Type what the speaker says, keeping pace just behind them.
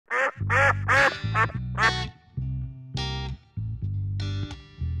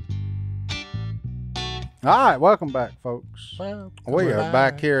All right, welcome back, folks. We are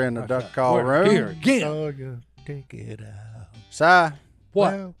back here in the duck call room. Here again. Oh, you take it out. Si,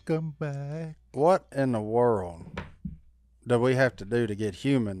 What? Welcome back. what in the world do we have to do to get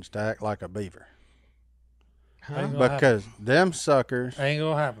humans to act like a beaver? Ain't gonna Because them suckers Ain't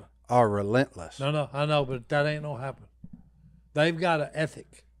gonna happen. are relentless. No, I know, but that ain't gonna happen. They've got an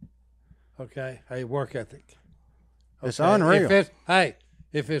ethic. Okay, a work ethic. It's unreal.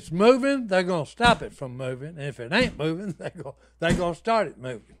 If it's moving, they're gonna stop it from moving, and if it ain't moving, they're gonna start it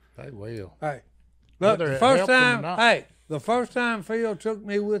moving. They will. Hey, look, Whether the it first helps them or time, not. the first time Phil took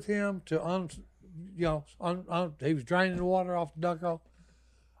me with him to he was draining the water off the duck hole.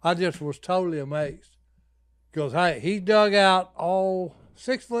 I just was totally amazed because he dug out all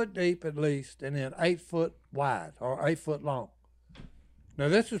 6 foot deep at least, and then 8 foot wide or 8 foot long. Now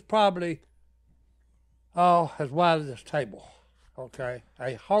this is probably as wide as this table. Okay,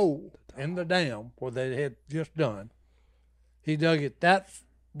 a hole in the dam where they had just done. He dug it that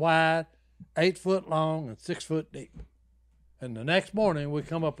wide, 8 foot long, and 6 foot deep. And the next morning we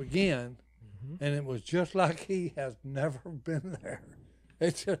come up again, and it was just like he has never been there.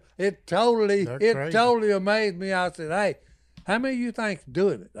 It totally amazed me. I said, "Hey, how many of you think's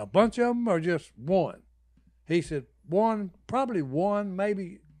doing it? A bunch of them or just one?" He said, "One, probably one,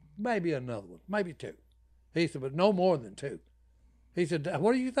 maybe another one, maybe two." He said, "But no more than two." He said,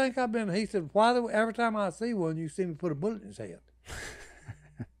 "What do you think I've been?" He said, "Why do every time I see one, you see me put a bullet in his head?"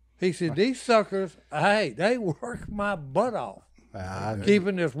 He said, "These suckers, they work my butt off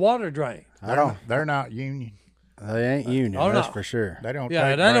keeping this water drained." They're not union. They ain't union, Oh, that's no. for sure. They don't. Yeah,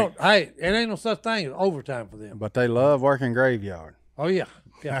 take they breaks. don't. Hey, it ain't no such thing as overtime for them. But they love working graveyard. Oh yeah,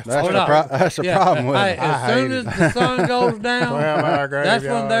 yeah. That's Oh, the, no. that's the problem with Hey, it. as soon as the sun goes down, 12-hour that's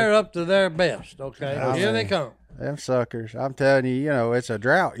when graveyard. they're up to their best. Okay, I here they mean, come. Them suckers. I'm telling you, it's a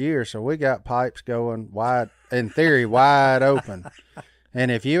drought year, so we got pipes going wide, in theory, wide open. And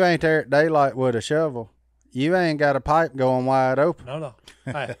if you ain't there at daylight with a shovel, you ain't got a pipe going wide open. No.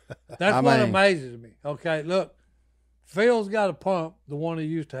 Hey, that's what amazes me. Okay, look, Phil's got a pump. The one he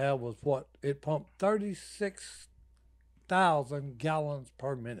used to have was what? It pumped 36,000 gallons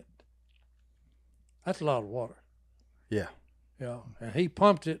per minute. That's a lot of water. Yeah. And he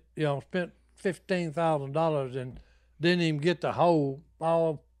pumped it, spent $15,000 and didn't even get the hole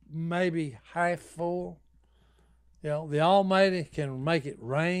maybe half full. The Almighty can make it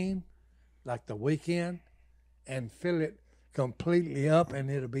rain like the weekend and fill it completely up, and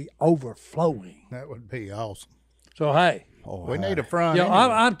it'll be overflowing. That would be awesome. So, hey, We need a front.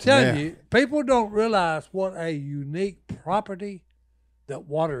 I'm telling Yeah. you, people don't realize what a unique property that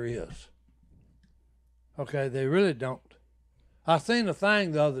water is. Okay, they really don't. I seen a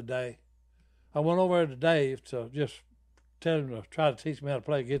thing the other day. I went over there to Dave to just tell him to try to teach me how to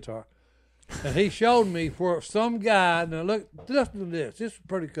play guitar. And he showed me where some guy, now look, listen to this. This is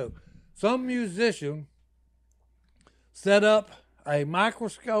pretty cool. Some musician set up a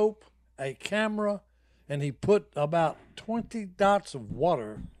microscope, a camera, and he put about 20 dots of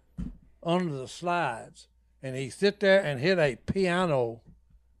water under the slides. And he sit there and hit a piano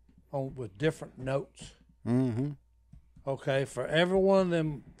with different notes. Mm-hmm. Okay, for every one of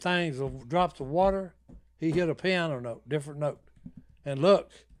them things of drops of water, he hit a piano note, different note. And look,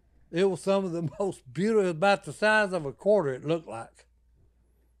 it was some of the most beautiful, about the size of a quarter it looked like.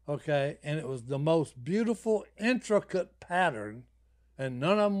 Okay, and it was the most beautiful, intricate pattern, and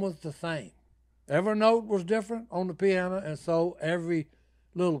none of them was the same. Every note was different on the piano, and so every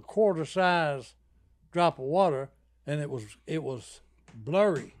little quarter size drop of water, and it was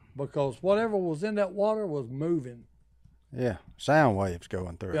blurry because whatever was in that water was moving. Yeah. Sound waves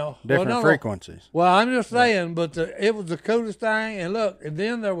going through. Yeah. Different Well, no. frequencies. Well, I'm just saying, but it was the coolest thing. And look, and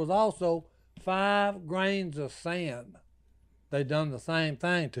then there was also 5 grains of sand. They done the same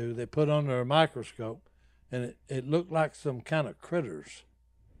thing to. They put under a microscope, and it looked like some kind of critters,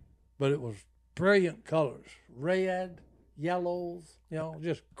 but it was brilliant colors, red, yellows,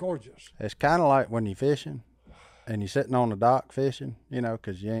 just gorgeous. It's kind of like when you're fishing and you're sitting on the dock fishing,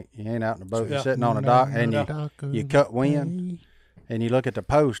 because you ain't out in the boat. Yeah. You're sitting on the dock and you cut wind and you look at the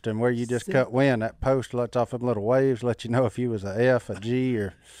post, and where you just cut wind, that post lets off them little waves, let you know if you was a F, a G,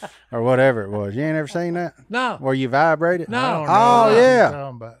 or whatever it was. You ain't ever seen that? No. Where you vibrate it? No. Oh,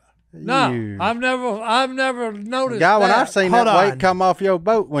 yeah. No, You- I've never noticed Guy, when that. I've seen Hold that weight on. come off your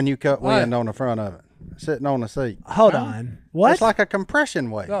boat when you cut wind Right. on the front of it, sitting on the seat. Hold on. What? It's like a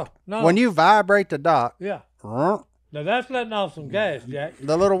compression weight. No. When you vibrate the dock, Yeah. the Now that's letting off some gas, Jack.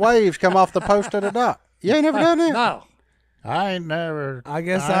 little waves come off the post of the dock. You ain't never done that? No. I ain't never. I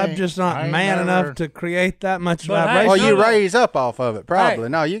guess I'm just not man enough to create that much But vibration. Well, you no. raise up off of it, probably. Hey.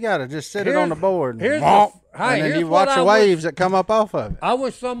 No, you got to just sit it Here's- on the board and, here's the- whomp, hey, and then here's you what watch I the wish- waves that come up off of it. I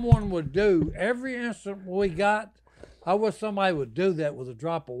wish someone would do every instant we got. I wish somebody would do that with a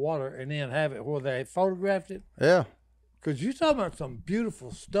drop of water and then have it where they photographed it. Yeah. Because you're talking about some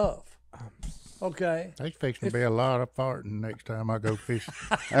beautiful stuff. Okay. There's fixing to be a lot of farting next time I go fishing.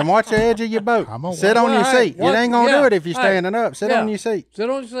 And watch the edge of your boat. I'm gonna Sit watch- on your Well, hey, seat. You ain't going to do it if you're standing up. Sit on your seat. Sit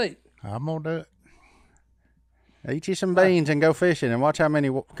on your seat. I'm gonna do it. Eat you some beans and go fishing and watch how many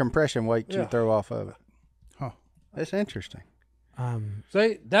compression weights you Yeah. throw off of it. Huh. It's interesting.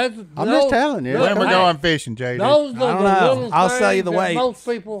 See, that's. I'm just telling you. When we hey, going fishing, JD? Those are I don't the know. little I'll sell you things the that weights. most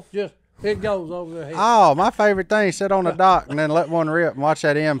people just, it goes over their head. Oh, my favorite thing, sit on the dock and then let one rip and watch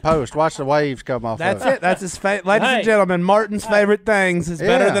that end post. Watch the waves come off That's of it. it. That's his favorite. Ladies Hey. and gentlemen, Martin's favorite things is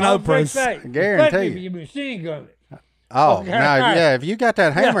better Yeah. than I'm Oprah's. afraid to say, Guarantee especially you. if you machine gun it. Oh, Okay, no, all right. yeah, if you got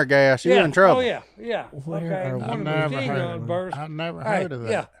that hammer gas, you're in trouble. Oh, yeah. Yeah. Okay. are One I of the never machine heard gun of burst. I've never Hey, heard of that.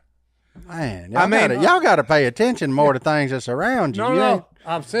 yeah. Man, I mean- y'all got to pay attention more to things that's around you. No, You ain't- no.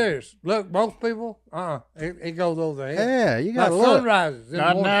 I'm serious. Look, most people, it goes over their head. Yeah, you got Like to look. sunrises in the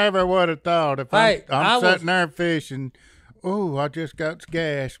I morning. never would have thought if Hey, I I'm was- sitting there fishing. Ooh, I just got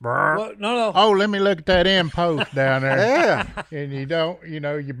gas. Brr. Well, no. Oh, let me look at that end post down there. Yeah. And you don't,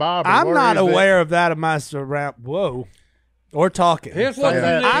 you bob. I'm not aware of that of my surround. Whoa, or talking. Here's what Say you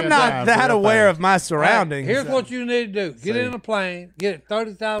that need. I'm ten not times that real aware fast. of my surroundings. Here's what you need to do: get in a plane, get it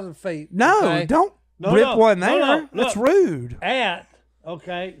 30,000 feet. No, okay? don't No, rip no, one no, there. no, That's look. rude.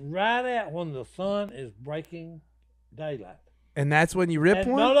 Right at when the sun is breaking daylight. And that's when you rip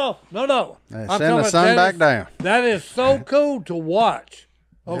And one. no. Send talking the about sun that back is- down. That is so cool to watch.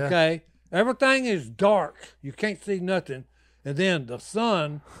 Okay, everything is dark. You can't see nothing, and then the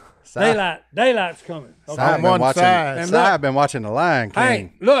sun, daylight's coming. Okay? I've one been watching. side. And I've been watching The Lion King.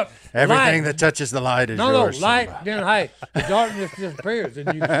 Hey, look, Everything light. that touches the light is no, yours. light. Simba. Then the darkness disappears,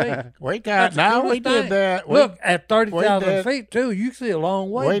 and you can see. We That's got the now. We coolest did thing. that. Look, at 30,000 did- feet too, you see a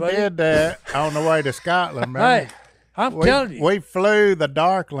long way. We buddy. did that on the way to Scotland, man. Hey, I'm telling you. We flew the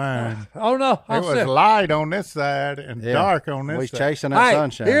dark line. Oh no, It I'm was serious. light on this side and Yeah. dark on this We side. chasing that Hey,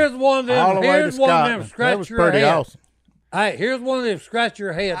 sunshine. here's one of them. All the way to Here's one of them Scotland. That scratch was your pretty head. awesome. Hey, here's one of them scratch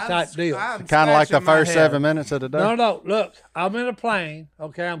your head type deals. Kind of like the first 7 minutes of the day. No, look, I'm in a plane.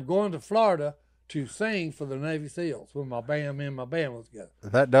 Okay, I'm going to Florida to sing for the Navy SEALs when me and my band was together.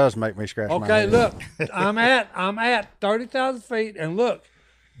 That does make me scratch my Okay, head. look, I'm at 30,000 feet, and look,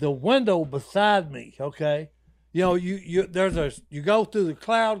 the window beside me. Okay, you know you go through the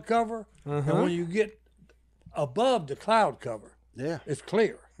cloud cover, and when you get above the cloud cover, Yeah. it's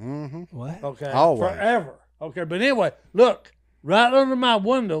clear. What? Okay, Always. forever. Okay, but anyway, look, right under my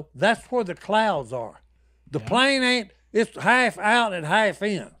window, that's where the clouds are. The plane ain't, it's half out and half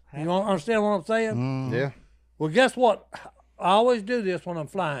in. You understand what I'm saying? Yeah. Well, guess what? I always do this when I'm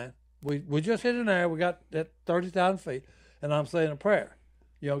flying. We just hit an air, we got that 30,000 feet, and I'm saying a prayer.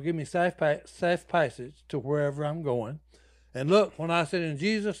 Give me safe passage to wherever I'm going. And look, when I said in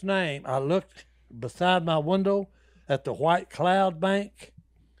Jesus' name, I looked beside my window at the white cloud bank,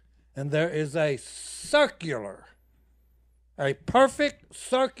 and there is a perfect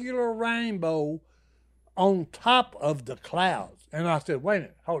circular rainbow on top of the clouds. And I said, wait a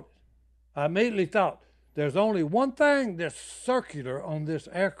minute, hold it. I immediately thought, there's only one thing that's circular on this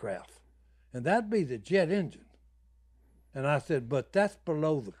aircraft, and that'd be the jet engine. And I said, but that's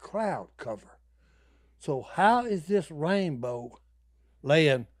below the cloud cover. So how is this rainbow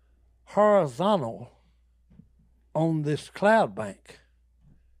laying horizontal on this cloud bank?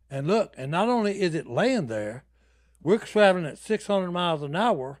 And look, and not only is it laying there, we're traveling at 600 miles an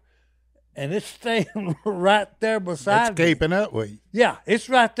hour, and it's staying right there beside It's me. keeping up with you. Yeah, it's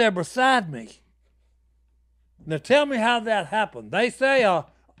right there beside me. Now tell me how that happened. They say a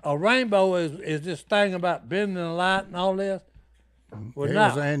rainbow is this thing about bending the light and all this. Well, It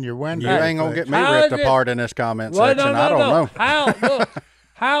now, was in your window. You ain't going to get me How ripped is it- apart in this comment well, section. I don't know.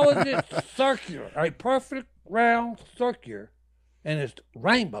 How is it circular? A perfect round circular, and it's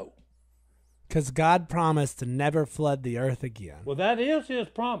rainbow. Because God promised to never flood the earth again. Well, that is His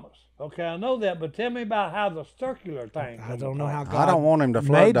promise. Okay, I know that, but tell me about how the circular thing. I don't know how God I don't want him to made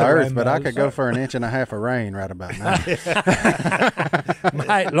flood the earth, but I rainbows. could go for an inch and a half of rain right about now.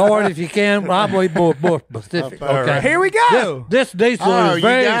 Hey, Lord, if you can, I'll be more specific. Okay. Here we go. This diesel Oh, is you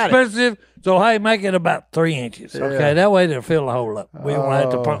very got it. expensive, so hey, make it about 3 inches. Okay, that way they'll fill the hole up. We won't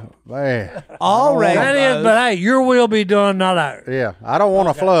have to pump. Man. All That is, rainbows. but hey, your will be done, not ours. Yeah, I don't want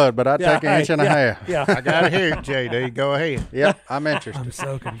to flood, but I'd Yeah, take an inch and a half. Yeah. I got to hear it, JD. Go ahead. Yep, I'm interested. I'm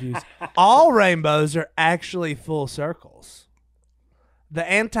so confused. All rainbows are actually full circles. The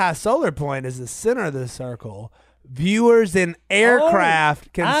anti-solar point is the center of the circle. Viewers in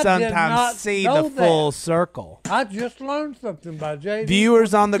aircraft can I did sometimes not see know the full that. circle. I just learned something by JD.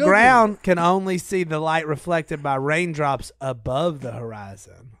 Viewers on the Google ground can only see the light reflected by raindrops above the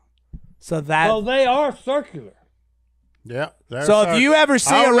horizon. So that So they are circular. Yep. so if you ever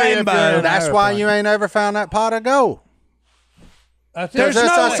see a Only if you're rainbow, in That's why you ain't ever found that pot of gold. That's There's it.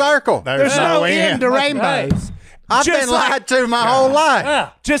 just no- a circle. there's no end to Hey. rainbows. I've just been like- lied to my whole life. Yeah.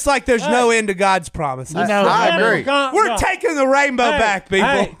 Just like there's no end to God's promises. I agree. We're taking the rainbow back,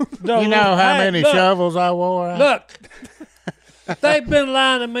 people. You know how many shovels I wore out? Look, they've been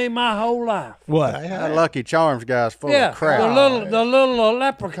lying to me my whole life. What? That Lucky Charms guy's full Yeah, of crap. the little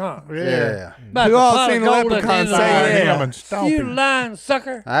leprechaun. Yeah. About Who the all pot of seen gold at the leprechaun end of the say line. yeah? Him and stomp You him. lying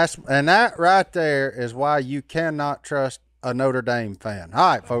sucker. And that right there is why you cannot trust a Notre Dame fan.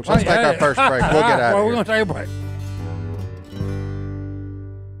 All right, folks, let's take our first break. We'll get out Well, of we're here. going to take a break.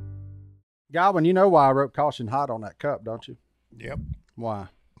 Godwin, you know why I wrote caution hot on that cup, don't you? Yep. Why?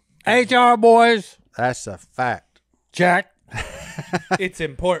 HR boys, That's a fact. Jack. It's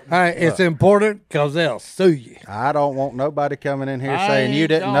important. Hey, it's important because they'll sue you. I don't want nobody coming in here I saying you ain't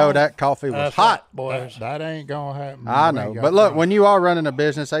didn't know gonna- that coffee was That's hot. right, boys. That ain't going to happen. I We know. ain't got But look, time. when you are running a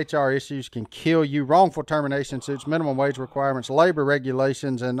business, HR issues can kill you. Wrongful termination suits, minimum wage requirements, labor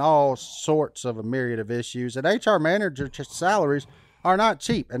regulations, and all sorts of a myriad of issues. And HR manager salaries are not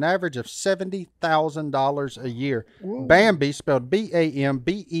cheap, an average of $70,000 a year. Bambee, spelled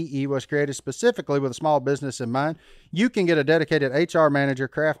Bambee, was created specifically with a small business in mind. You can get a dedicated HR manager,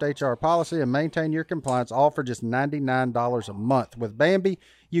 craft HR policy, and maintain your compliance, all for just $99 a month. With Bambee,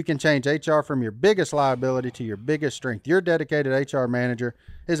 you can change HR from your biggest liability to your biggest strength. Your dedicated HR manager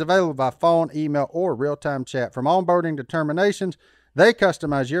is available by phone, email, or real-time chat. From onboarding to terminations, they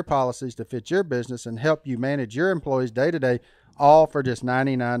customize your policies to fit your business and help you manage your employees day to day, all for just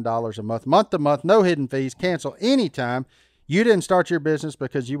 $99 a month. Month to month, no hidden fees. Cancel anytime. You didn't start your business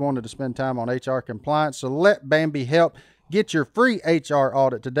because you wanted to spend time on HR compliance, so let Bambee help. Get your free HR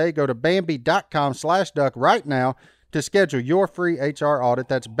audit today. Go to Bambee.com/duck right now to schedule your free HR audit.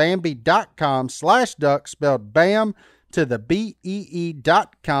 That's Bambee.com/duck, spelled BAM to the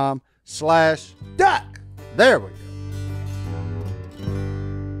BEE.com/duck. There we go.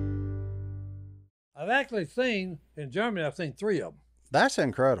 I've actually seen, in Germany, I've seen 3 of them. That's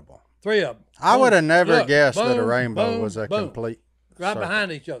incredible. 3 of them. I would have never Look, guessed that a boom, rainbow boom, was a boom. complete Right circle.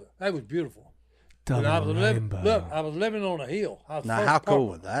 behind each other. That was beautiful. Double And I was rainbow. look, I was living on a hill. I was Now, first how cool part-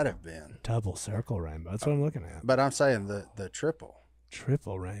 would that have been? Double circle rainbow. That's what I'm looking at. But I'm saying the triple.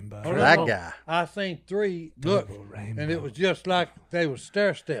 Triple rainbow. Oh, no, That no. guy. I seen 3. Look, Double rainbow. and it was just like they were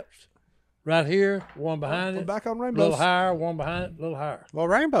stair steps. Right here, one behind We're it. back on A little rainbows. higher, one behind it, a little higher. Well,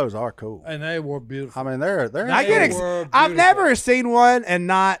 rainbows are cool. And they were beautiful. I mean, they're I get They were I've beautiful. never seen one and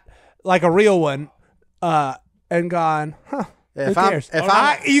not like a real one, and gone, huh? If who I'm- cares? if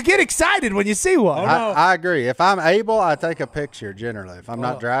I'm- you get excited when you see one. Oh, no. I agree. If I'm able, I take a picture. Generally, if I'm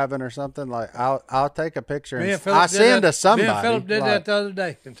not driving or something, like I'll take a picture Me and Phillip I did send that- to somebody. Me and Phillip did like, that the other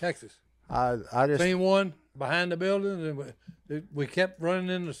day in Texas. I just Seen one behind the building, and we kept running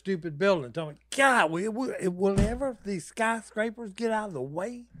in the stupid building. Telling me, God, will ever these skyscrapers get out of the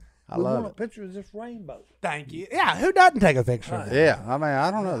way? I we love want it. a picture of this rainbow. Thank you. Yeah, who doesn't take a picture of it? Yeah, I mean,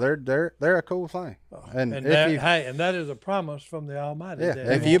 I don't know. They're a cool thing. And, And if that, you and that is a promise from the Almighty. yeah,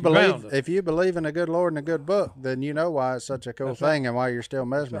 that if He you won't drown believe us. if you believe in a good Lord and a good book, then you know why it's such a cool thing and why you're still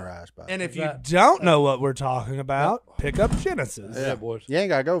mesmerized by it. And if you right. don't know what we're talking about, pick up Genesis. Yeah, boys. You ain't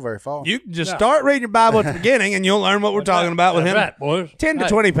gotta go very far. You can just Yeah. start reading your Bible at the beginning, and you'll learn what we're talking about with That's him. right, boys. 10 to Hey,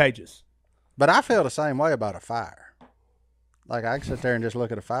 20 pages. But I feel the same way about a fire. Like I can sit there and just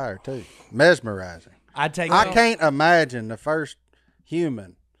look at a fire too. Mesmerizing. I can't imagine the first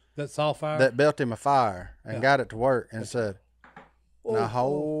human That saw fire. that built him a fire and got it to work and said, "Now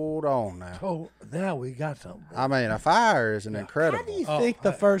hold on now." Oh, now we got something. I mean, a fire is an incredible. How do you think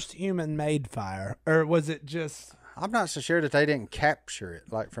the first human made fire? Or was it just... I'm not so sure that they didn't capture it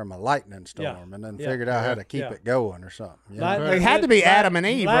like from a lightning storm and then figured out how to keep it going or something. You know? Lightning It had to be Adam and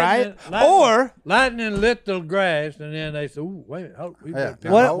Eve, right? lightning- Or... lightning lit the grass, and then they said, "Ooh, wait a minute, we better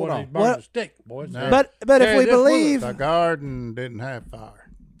pick What- up one of these burn the stick, boys." But if Carry we this with us. believe... The garden didn't have fire.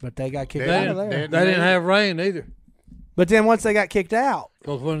 But they got kicked They out of didn't, there. they didn't have rain either. But then once they got kicked out,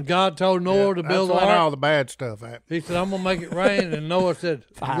 Because when God told Noah to build the that's when all ark, the bad stuff happened. he said, I'm going to make it rain. And Noah said,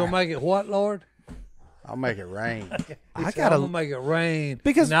 you going to make it what, Lord? I'll make it rain. He I said, gotta- I'm going to make it rain.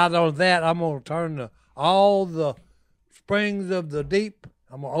 Because- and out of that, I'm going to turn all the springs of the deep,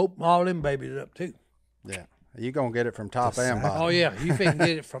 I'm going to open all them babies up too. Yeah. You going to get it from top and bottom. Oh, yeah. You can get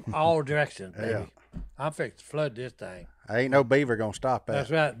it from all directions, baby. I'm fixing to flood this thing. Ain't no beaver going to stop that.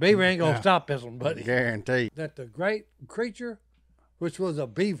 That's right. Beaver ain't going to stop this one, buddy. Guaranteed. That the great creature, which was a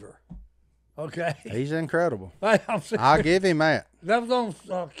beaver, okay? He's incredible. Hey, I'm serious. I'll give him that. That was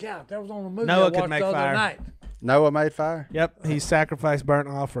on that was on the movie Noah I could watched make the other fire. night. Noah made fire? yep, he sacrificed burnt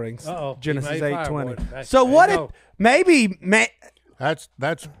offerings. Uh-oh, he Genesis made 8:20. firewood. So There what you if go. maybe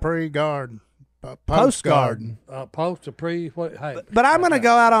That's pre-garden. post garden? Post a pre. What? Hey, But I'm going to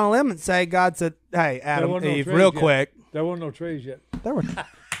go out on a limb and say God said, "Hey, Adam, wasn't no Eve, trees real yet. quick, there weren't no trees yet.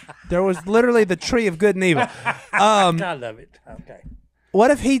 there was literally the tree of good and evil." I love it. Okay.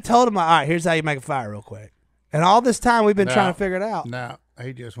 What if he told him, "All right, here's how you make a fire, real quick," and all this time we've been No. trying to figure it out, No,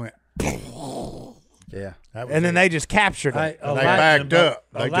 he just went. Yeah. That was and then it. they just captured Hey, it. a They lightning backed bolt- up.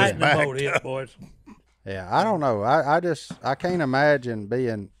 A They just lightning backed bolt hit, boys. Yeah. I don't know. I can't imagine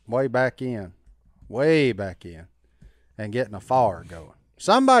being way back in, and getting a fire going.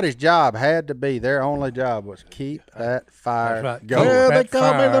 Somebody's job had to be, their only job was keep that fire That's right. going. Yeah, they That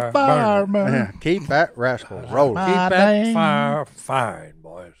call me the fire burning. fireman. Yeah, keep that rascal rolling. Keep My that name. fire firing,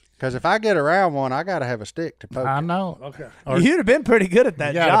 boys. Because if I get around one, I got to have a stick to poke I it. know. Okay. You'd have been pretty good at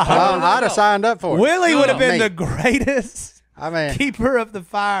that You gotta job. poke I'd have signed up for it. Willie would have been Me. the greatest I mean, keeper of the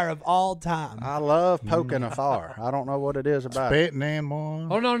fire of all time. I love poking a fire. I don't know what it is about it. Spitting in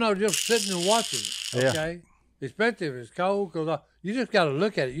one. Oh no, just sitting and watching. Yeah. Okay. Especially if it's cold, because you just got to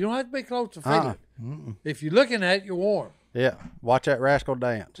look at it. You don't have to be close to feel it. If you're looking at it, you're warm. Yeah, watch that rascal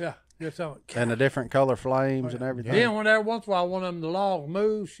dance. Yeah. Just something. And the different color flames and everything. Then when every once in a while one of them the log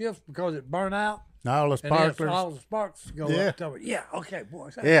moves, shifts because it burned out, All the and then sparklers. all the sparks go Yeah. up. To it. Yeah. Okay,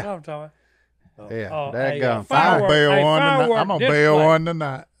 boys. That's Yeah. what I'm talking. Yeah, Oh, that hey, gun. I'm Fire, gonna build Hey, one tonight. firework I'm gonna display. build one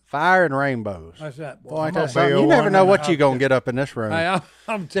tonight. fire and rainbows. That's that, boy. Boy, ain't I'm that gonna something? build You never one know and what you going to get up in this room. Hey,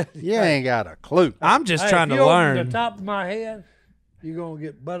 I'm telling you. You ain't got a clue. I'm just trying if to you learn. Open the top of my head, you're gonna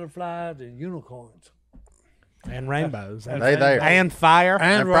get butterflies and unicorns. And rainbows. They there. And fire.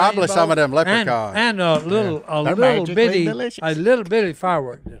 And probably rainbows, some of them leprechauns. And a little, They're magically delicious. a little bitty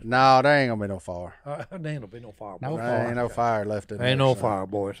firework. No, there ain't going to be no fire. There ain't gonna be no fire. No boys. There ain't no fire left in there. Ain't no son. fire,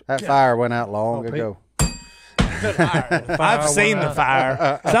 boys. That fire went out long ago. I've seen the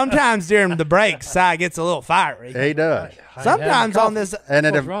fire. Sometimes during the breaks, Si gets a little fiery. He does. Sometimes on this, And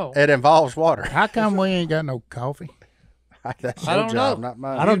What's wrong? it involves water. How come we ain't got no coffee? That's I your don't job, know. not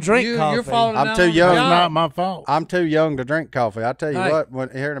mine. I don't drink You're coffee. falling I'm down too on the young. It's job. not my fault. I'm too young to drink coffee. I tell you Hey.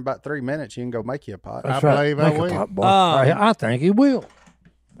 what, here in about 3 minutes, you can go make you a pot. I believe I will. I think he will.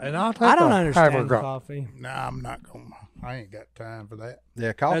 And I'll take I don't a understand fiber drop. coffee. Nah, I'm not going. I ain't got time for that.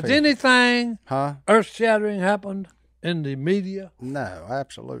 Yeah, coffee. Has anything Huh? earth-shattering happened in the media? No,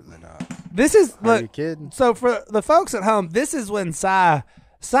 absolutely not. This is Are you look. kidding? So for the folks at home, this is when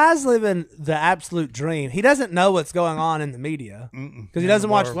Si's living the absolute dream. He doesn't know what's going on in the media because he doesn't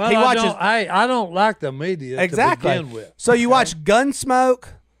watch. Well, he watches I don't like the media exactly. to begin with. So you watch Gunsmoke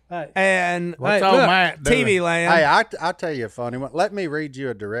Hey, and What's Hey, old look, Matt doing? TV Land. Hey, I'll tell you a funny one. Let me read you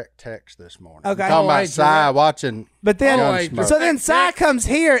a direct text this morning. Okay. I'm talking Oh, about hey, Si direct- watching. But then, Gunsmoke. so then Si comes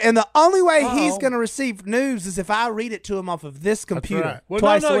here, and the only way he's Uh-oh. going to receive news is if I read it to him off of this computer right. well,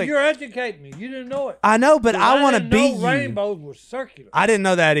 twice no, a week. you're educating me. You didn't know it. I know, but I want to didn't be know you. Rainbows were circular. I didn't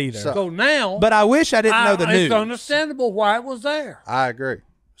know that either. So- So now, but I wish I didn't know the news. It's understandable why it was there. I agree.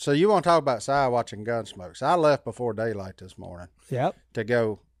 So you want to talk about Si watching Gunsmoke? So I left before daylight this morning Yep. to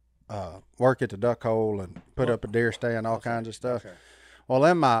go work at the duck hole and put up a deer stand, all kinds of stuff. Well,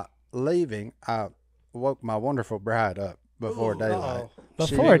 in my leaving, I woke my wonderful bride up before daylight.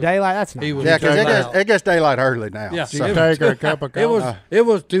 Before daylight, that's not. He was Yeah, because too it gets daylight early now. Yeah. So- It Take her a cup of coffee. It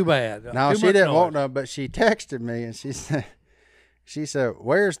was too bad. No, Too she much didn't noise. want none, but she texted me and she said,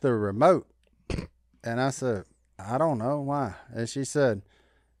 "Where's the remote?" And I said, "I don't know why." And she said,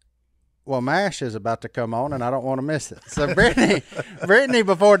 "Well, MASH is about to come on and I don't want to miss it." So Brittany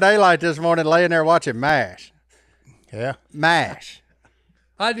before daylight this morning laying there watching MASH. Yeah. MASH.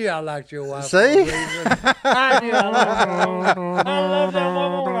 I knew I liked your wife. See? for a reason. I knew I liked her. I loved that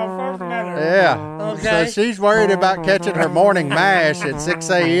woman when I first met her. Yeah. Okay. So she's worried about catching her morning MASH at 6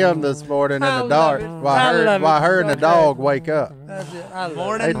 a.m. this morning in I the love dark it. while I love while it. her and the Okay. dog wake up. That's it. I love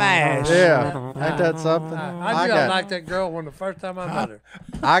Morning it. mash. Yeah. Ain't that something? I knew I liked that girl when the first time I met her.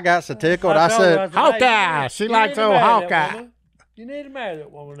 I got so tickled. I told her, said, Hawkeye. "Hey, She you likes ain't old mad at that Hawkeye. woman. You need to marry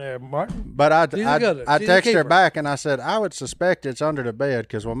that woman there, Martin. But I She's a good one. She's a texted her keeper. back and I said, I would suspect it's under the bed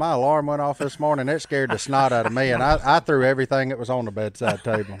because when my alarm went off this morning, it scared the snot out of me. And I threw everything that was on the bedside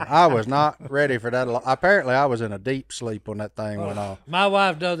table. I was not ready for that. Apparently, I was in a deep sleep when that thing went off. My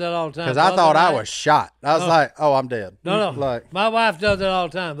wife does that all the time. Because I thought I was shot. I was like, oh, I'm dead. No. Like, My wife does that all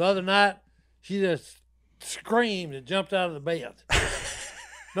the time. The other night, she just screamed and jumped out of the bed.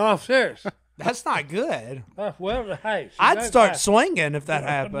 No, I'm serious. That's not good. Well, hey. I'd start swinging if that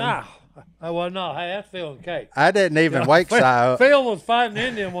happened. No. Well, no. Hey, that's Phil and Kate. I didn't even wake Si up. Phil was fighting an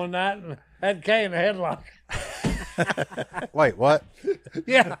Indian one night and had Kay in a headlock. Wait, what?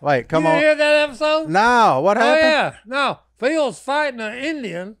 Yeah. Wait, come you on. You hear that episode? No, what Oh, happened? yeah. No. Phil's fighting an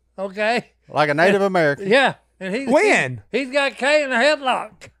Indian, okay? Like a Native American. Yeah. And he's When? He's got Kay in a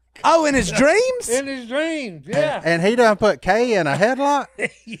headlock. Oh, in his dreams? In his dreams, yeah. And he done put Kay in a headlock?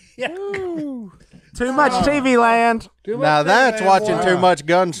 Yeah. Too much TV land. Too much Now thing, that's man, watching boy. too much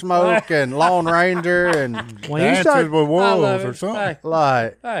Gunsmoke and Lone Ranger and When you Dances start, with I love wolves it. or something. Hey,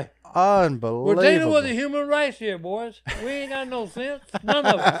 like hey. unbelievable. We're dealing with the human race here, boys. We ain't got no sense. None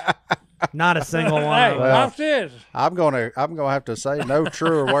of us. not a single one Hey, of Well, us. I'm serious. I'm gonna have to say no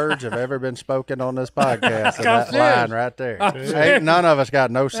truer words have ever been spoken on this podcast than I'm that serious. line right there. I'm Ain't serious. none of us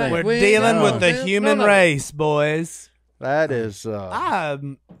got no sense. We're We ain't dealing got with no the sense. human None of it. race, boys. That is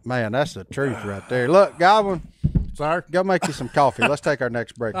I'm man, that's the truth right there. Look, Godwin, Sir? go make you some coffee. Let's take our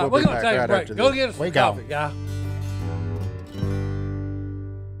next break. All right, We'll we're be going back to take right a break. after Go this. get us some We go. coffee, guy.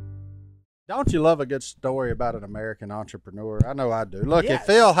 Don't you love a good story about an American entrepreneur? I know I do. Look, Yes. if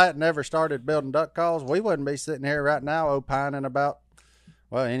Phil hadn't ever started building duck calls, we wouldn't be sitting here right now opining about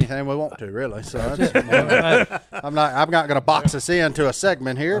anything we want to, really. So that's, I'm not going to box us into a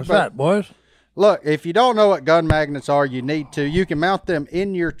segment here. What's but that, boys? look, if you don't know what gun magnets are, you need to. You can mount them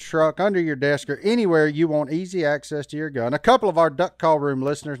in your truck, under your desk, or anywhere you want easy access to your gun. A couple of our duck call room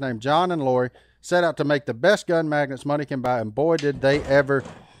listeners named John and Lori set out to make the best gun magnets money can buy, and boy, did they ever.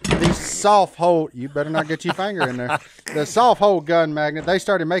 These soft hole, you better not get your finger in there. The soft hole gun magnet, they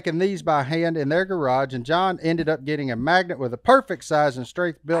started making these by hand in their garage, and John ended up getting a magnet with a perfect size and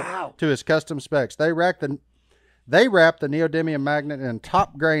strength built to his custom specs. They wrapped the neodymium magnet in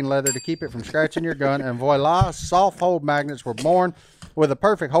top grain leather to keep it from scratching your gun, and voila, soft hole magnets were born with a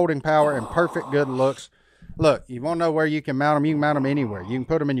perfect holding power and perfect good looks. Look, you want to know where you can mount them? You can mount them anywhere. You can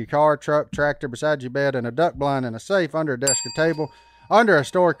put them in your car, truck, tractor, beside your bed, in a duck blind, in a safe, under a desk or table, under a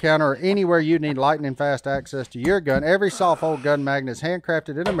store counter, or anywhere you need lightning fast access to your gun. Every soft hole gun magnet is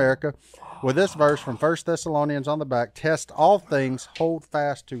handcrafted in America with this verse from 1 Thessalonians on the back: test all things, hold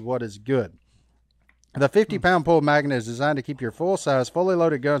fast to what is good. The 50-pound pull magnet is designed to keep your full-size, fully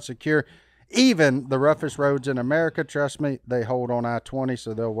loaded gun secure, even the roughest roads in America. Trust me, they hold on I-20,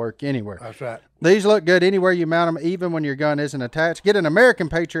 so they'll work anywhere. That's right. These look good anywhere you mount them, even when your gun isn't attached. Get an American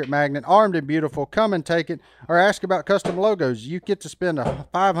Patriot magnet, armed and beautiful. Come and take it, or ask about custom logos. You get to spend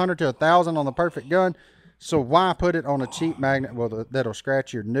 $500 to $1,000 on the perfect gun, so why put it on a cheap magnet that'll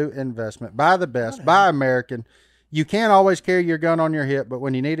scratch your new investment? Buy the best. Buy American. You can't always carry your gun on your hip, but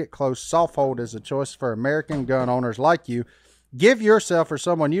when you need it close, soft hold is a choice for American gun owners like you. Give yourself or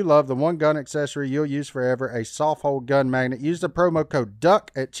someone you love the one gun accessory you'll use forever, a soft hold gun magnet. Use the promo code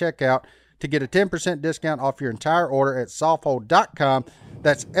DUCK at checkout to get a 10% discount off your entire order at softhold.com.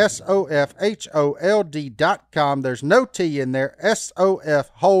 That's SOFHOLD.com. There's no T in there.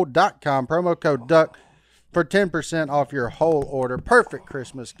 SOFHOLD.com. Promo code DUCK for 10% off your whole order. Perfect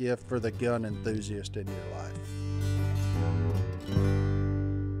Christmas gift for the gun enthusiast in your life.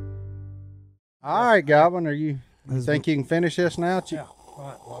 All right, Godwin, you think you can finish this now? Yeah. All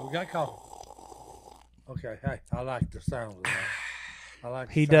right. Well, we got coffee. Okay. Hey, I like the sound of that. I like.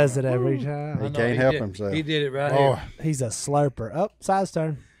 He does it every time. He can't help himself. He did it right Oh, here. He's a slurper. Oh, side's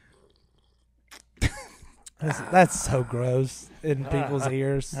turn. That's so gross in people's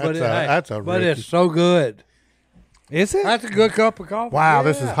ears. that's a But Ricky. it's so good. Is it? That's a good cup of coffee. Wow,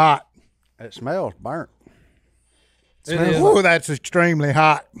 this is hot. It smells burnt. It is. Ooh, that's extremely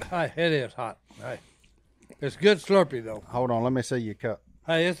hot. Hey, it is hot. Hey, it's good Slurpee though. Hold on, let me see your cup.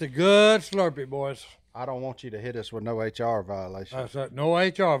 Hey, it's a good Slurpee, boys. I don't want you to hit us with no HR violation. That's right. No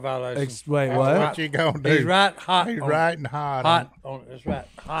HR violation. Wait, That's what? what you gonna do? He's right hot. He's on it. right and hot. Hot on it. That's right.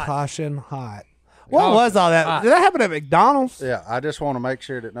 Hot. Caution hot. What was all that? Hot. Did that happen at McDonald's? Yeah, I just want to make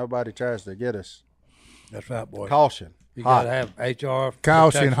sure that nobody tries to get us. That's right, boys. Caution. You Hot. gotta have HR.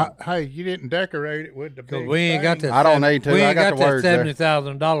 Caution. protection. Hey, you didn't decorate it with the Cause big we ain't got thing. that. I don't need to. We I ain't got got the words there. that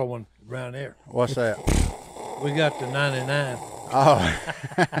 $70,000 one around here. What's that? We got the 99. Oh,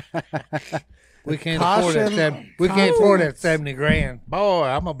 We can't afford that. Caution. We can't afford that 70 grand. Boy,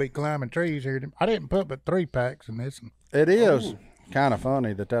 I'm gonna be climbing trees here. I didn't put but 3 packs in this one. it is. kind of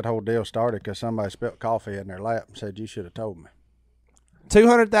funny that whole deal started because somebody spilled coffee in their lap and said, you should have told me.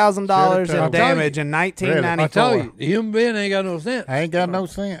 $200,000 Should've in damage in 1994. I tell you, the human being ain't got no sense. I ain't got no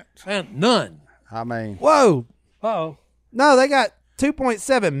sense. And none. I mean, Whoa. Uh-oh. No, they got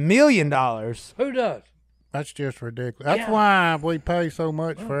 $2.7 million. Who does? That's just ridiculous. That's why we pay so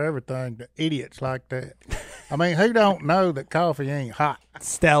much for everything to idiots like that. I mean, who don't know that coffee ain't hot?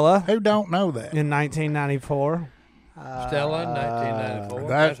 Stella Who don't know that? in 1994. Stella in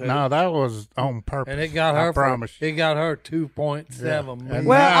 1994. That was on purpose. And it got her. I promise you. It got her 2.7 million. And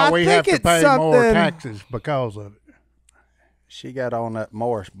Well, now I we think have to it's pay more something- taxes because of it. she got on that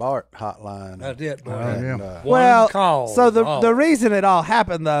Morris Bart hotline. That's it, boy. And, yeah. One Well, call. so the reason it all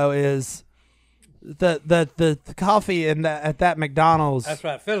happened though is the coffee at that McDonald's That's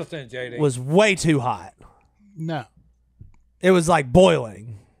right, Philistine, JD. was way too hot. No. It was like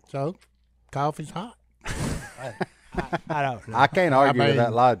boiling. So, coffee's hot. I don't know. I can't argue with mean-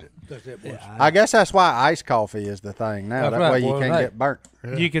 that logic. That's it, boy. I guess that's why iced coffee is the thing now. That's That right, way you boy. can't Hey. get burnt.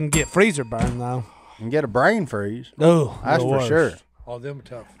 You can get freezer burn though. You can get a brain freeze. Oh, That's the for worst. sure. All them are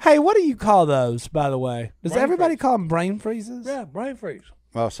tough. Hey, what do you call those, by the way? Does Brain everybody freeze. call them brain freezes? Yeah, brain freeze.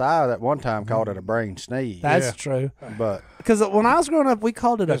 Well, Si at one time called it a brain sneeze. That's Yeah. true. But Because when I was growing up, we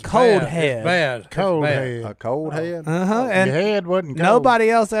called it a It's cold bad. head. It's bad. Cold It's bad. head. a cold head? Uh-huh. Your And head wasn't cold. nobody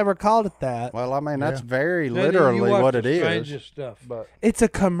else ever called it that. Well, I mean, that's very JD, literally you watch what the it is. strangest stuff. But It's a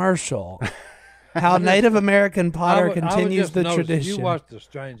commercial. How Native American potter I would continues just the notice, tradition. You watch the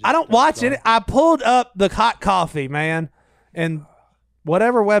strangest I don't stuff, watch though. it. I pulled up the hot coffee, man, and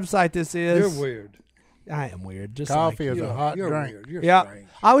whatever website this is. You're weird. I am weird. Just Coffee like is you. a hot You're drink. weird. You're Yeah, strange.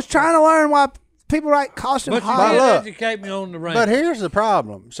 I was trying to learn why people write caution But you hot. did look. educate me on the rain. But here's the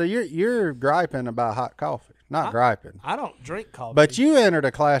problem. So you're griping about hot coffee. Not griping. I don't drink coffee. But you entered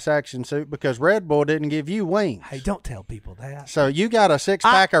a class action suit because Red Bull didn't give you wings. Hey, don't tell people that. So you got a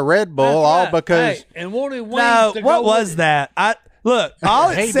 6-pack of Red Bull That's all right. because Hey, and wanted wings No, to what go was with it. that? Look. All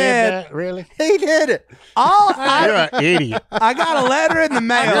He it said. did that, really? he did it. All You're I, an idiot. I got a letter in the I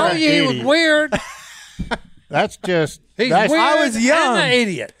mail. told you he was Idiot. weird. That's just. He's that's, weird. I was young. And an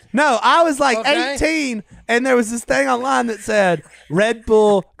idiot. No, I was like Okay. 18, and there was this thing online that said Red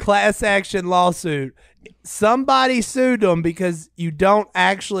Bull class action lawsuit. Somebody sued them because you don't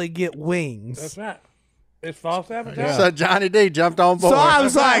actually get wings. That's right. It's false advertising. So Johnny D jumped on board. So I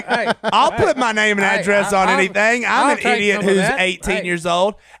was like, Hey, I'll put my name and hey, address on I'll- anything. I'm I'll an take idiot some of who's that. 18 Hey, years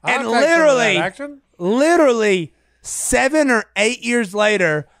old. I'll And take some of that literally, action. literally 7 or 8 years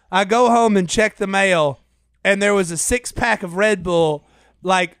later, I go home and check the mail, and there was a 6-pack of Red Bull,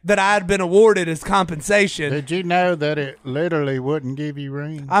 like that I had been awarded as compensation. Did you know that it literally wouldn't give you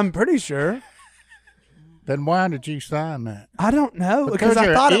rings? I'm pretty sure. Then why did you sign that? I don't know Because I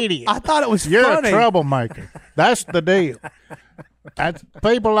you're thought an idiot. I thought it was You're funny. a troublemaker. That's the deal. That's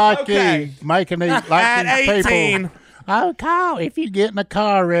people like Okay. you making these like At these 18. people. Oh, call if you get in a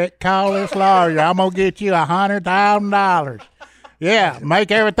car wreck. Call this lawyer. I'm gonna get you $100,000. Yeah, make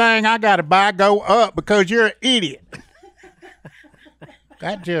everything I gotta buy go up because you're an idiot.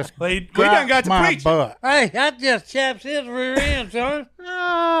 That just We done got to my preaching. butt. Hey, that just chaps his rear end, son.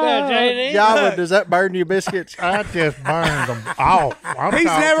 JD. Godwin, does that burn your biscuits? I just burned them off. I'm He's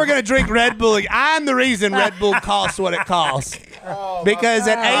talking- never going to drink Red Bull. I'm the reason Red Bull costs what it costs. Because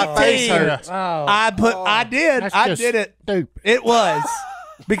at My face 18, hurts. Oh. I did That's I just did it. Stupid. It was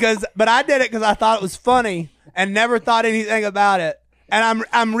but I did it because I thought it was funny and never thought anything about it. And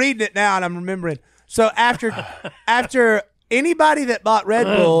I'm reading it now and I'm remembering. So after anybody that bought Red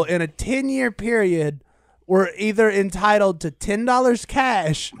Bull in a 10-year period were either entitled to $10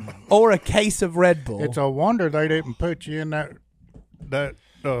 cash or a case of Red Bull. It's a wonder they didn't put you in that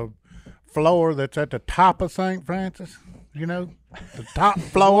floor that's at the top of St. Francis. You know, the top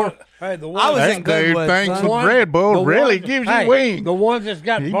floor. Hey, the one I was That in dude Goodwood, thinks son. the Red Bull the really ones- gives hey, you wings. The ones that's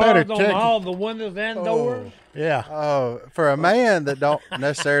got You bars better on check all the windows and doors. Yeah. Oh, for a man that don't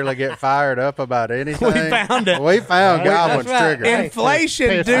necessarily get fired up about anything, We found it. We found That's Godwin's right. trigger. Hey, Inflation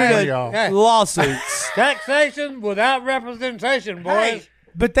Piss due me to off. Hey. lawsuits. Taxation without representation, boys.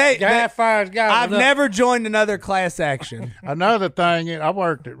 But Guy fires guy. I've with nothing. never joined another class action. Another thing, I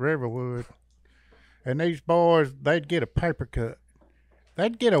worked at Riverwood, and these boys, they'd get a paper cut.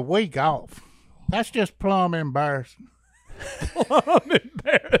 They'd get a week off. That's just plumb embarrassing.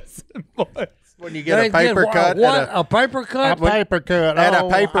 Embarrassing, boys. When you get a They paper what, cut What? at a, A paper cut? A paper cut. at a Oh,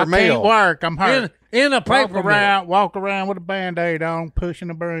 paper I mill. can't work. I'm hurt. in a paper mill. Walk around with a Band-Aid on, pushing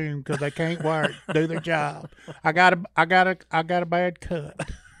a broom because they can't work, do their job. I got a bad cut.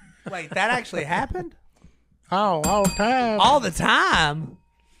 Wait, that actually happened? Oh, all the time. All the time?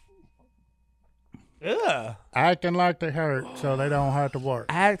 Ugh. Acting like they hurt so they don't have to work.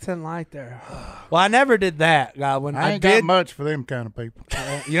 Acting like they're. Well, I never did that, Godwin. I ain't got much for them kind of people.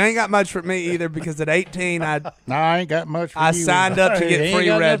 You ain't got much for me either because at 18, I ain't got much for I you. signed up to He get ain't free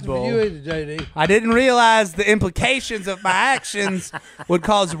got Red nothing Bull. for you either, JD. I didn't realize the implications of my actions would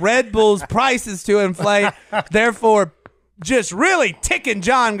cause Red Bull's prices to inflate, therefore just really ticking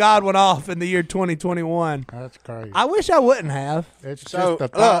John Godwin off in the year 2021. That's crazy. I wish I wouldn't have. It's So, just a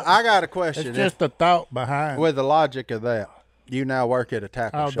thought. look, I got a question. It's just a thought behind. With the logic of that, you now work at a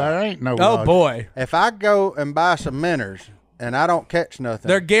tackle Oh, shop. there ain't no. Oh, logic. boy. If I go and buy some minnows and I don't catch nothing,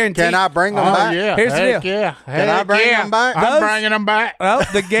 They're guaranteed. Can I bring them Oh back? yeah. Here's the Heck deal. Yeah. Can I Heck bring yeah. them back? I'm Those- bringing them back. Well,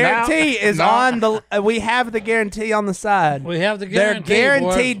 the guarantee is no. on the. We have the guarantee on the side. We have the They're guarantee.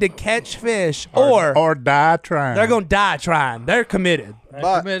 guaranteed to catch fish, or die trying. they're going to die trying. They're committed.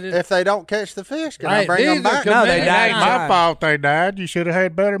 But committed. if they don't catch the fish, can I Right, bring them these are back? No, they committed. died. Hang on. My fault they died. You should have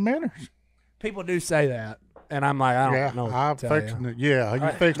had better manners. People do say that, and I'm like, I don't know. what I'm to tell fixing you. it. Yeah, you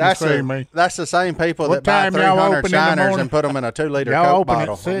fixing to That's see me. that's the same people What that buy time y'all 300 open in the shiners morning? and put them in a 2-liter Y'all Coke open at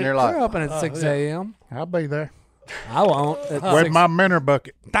bottle. 6? And you're We're like, open at 6 a.m. I'll be there I won't. At with 6. my minnow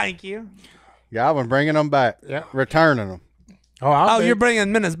bucket. Thank you. yeah, I've been bringing them back, Yeah. returning them. I'll Oh, be- you're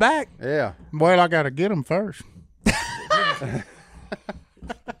bringing minutes back? Yeah. Well, I got to get them first.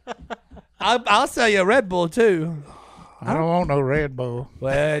 I'll sell you a Red Bull, too. I don't want no Red Bull.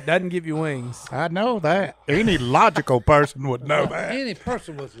 Well, it doesn't give you wings. I know that. Any logical person would know that. Any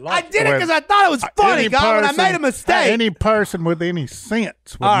person with I logic. did it because I thought it was funny, Any Godwin. I person- made a mistake. Any person with any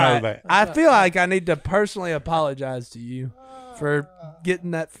sense would All know right. that. I feel like I need to personally apologize to you for getting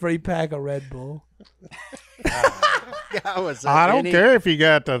that free pack of Red Bull. I don't care if you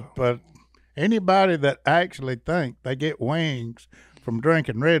got the, but anybody that actually think they get wings from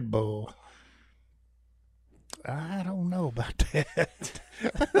drinking Red Bull, I don't know about that.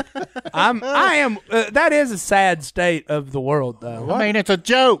 I am. That is a sad state of the world, though. I mean, it's a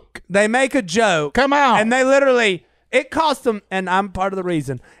joke. They make a joke. Come on. And they literally, it cost them, and I'm part of the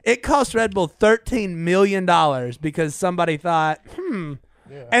reason, it cost Red Bull $13 million because somebody thought,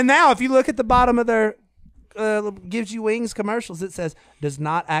 Yeah. And now if you look at the bottom of their gives you wings commercials, it says, does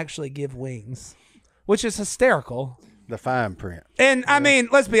not actually give wings, which is hysterical. The fine print. And, I mean,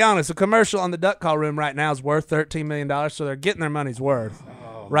 let's be honest, a commercial on the duck call room right now is worth $13 million, so they're getting their money's worth.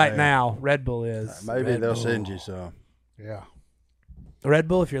 Right now, Red Bull is. Maybe Red they'll Bull. send you some. Yeah. Red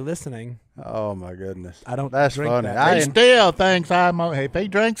Bull, if you're listening. Oh my goodness. I don't That's drink funny. that. He still thinks if he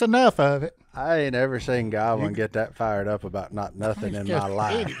drinks enough of it. I ain't ever seen Godwin get that fired up about not nothing in my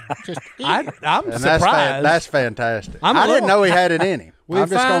life. Just I'm And surprised. that's fantastic. I'm a I didn't little- know he had it in him. I'm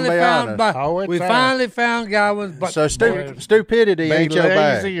just gonna be honest. it's finally found Godwin's. But So stupidity be ain't your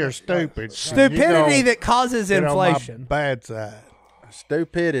bag. lazy or stupid. Stupidity You that causes get on my inflation. bad side.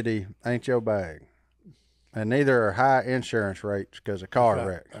 Stupidity ain't your bag. And neither are high insurance rates because of car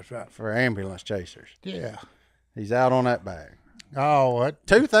wrecks. That's right. For ambulance chasers. Yeah. He's out on that bag. Oh,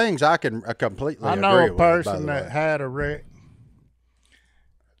 Two things I can completely I agree know a with, by person the that way. had a wreck.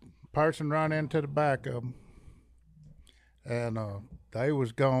 Person run into the back of them, and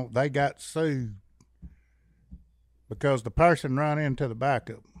they got sued because the person run into the back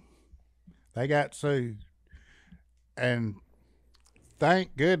of them. They got sued, and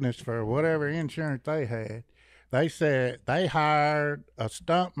thank goodness for whatever insurance they had. They said they hired a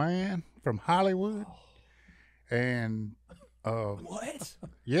stunt man from Hollywood, and What?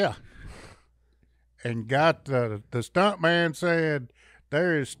 yeah. And got the stunt man said,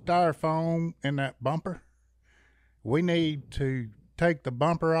 there is styrofoam in that bumper. We need to take the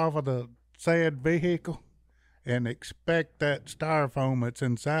bumper off of the said vehicle and expect that styrofoam that's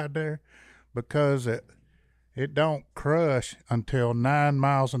inside there because it don't crush until 9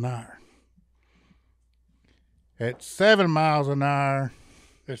 miles an hour. At 7 miles an hour,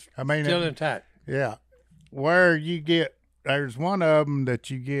 still intact. yeah, where you get, there's one of them that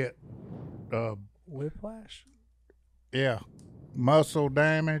you get, Whiplash? yeah, muscle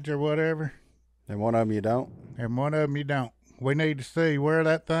damage or whatever, And one of them you don't. and one of them you don't. We need to see where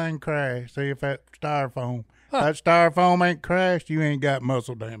that thing crashed, see if that styrofoam, that styrofoam ain't crashed, you ain't got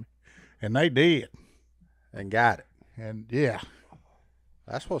muscle damage. And they did. And got it. And yeah,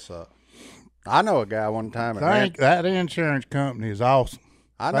 That's what's up. I know a guy one time. that insurance company is awesome.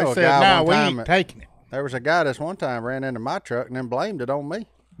 I They know a said, guy no, one we time. ain't taking it. There was a guy this one time ran into my truck and then blamed it on me.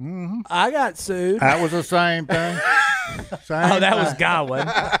 I got sued. That was the same thing. Same Oh, that was thing. Godwin.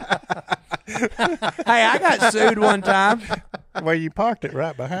 Hey, I got sued one time. Well, you parked it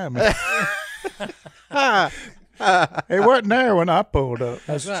right behind me. It wasn't there when I pulled up.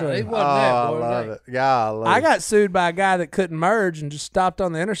 That's Right. true. He Oh, wasn't I there, boy, love right? it. Golly. I got sued by a guy that couldn't merge and just stopped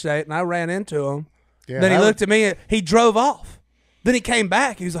on the interstate, and I ran into him. Yeah, Then he looked at me. He drove off. Then he came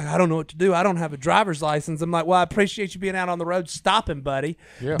back. He was like, I don't know what to do. I don't have a driver's license. I'm like, well, I appreciate you being out on the road stopping, buddy.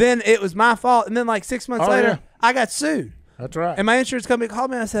 Yeah. Then it was my fault. And then like 6 months later, yeah. I got sued. That's right. And my insurance company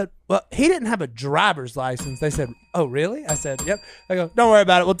called me and I said, well, he didn't have a driver's license. They said, oh, really? I said, yep. They go, don't worry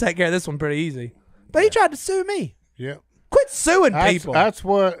about it. We'll take care of this one pretty easy. But he tried to sue me. Yeah. Quit suing people. That's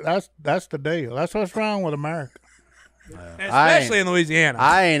the deal. That's what's wrong with America. Especially in Louisiana.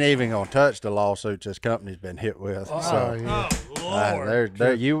 I ain't even gonna touch the lawsuits this company's been hit with. Yeah.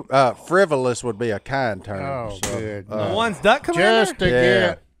 Frivolous would be a kind term. Oh, good. the one's duck commander? Just to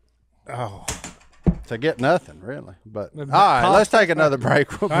get. Oh. To get nothing, really. But all right, let's take another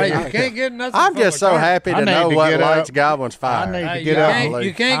break. We'll be Hey, you back. can't get nothing. I'm from just a so turtle. happy I to need know to what get lights up. Godwin's I fire. need to You get can't- up.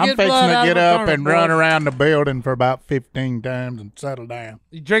 you can't I'm get fixing blood to out get of a up turnip, and run boy. around the building for about 15 times and settle down.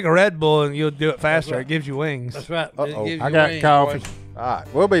 You drink a Red Bull and you'll do it faster. It gives you wings. That's right. Uh-oh. It gives I you got wings, coffee. boys. All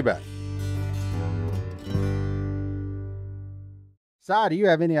right, we'll be back. Si, do you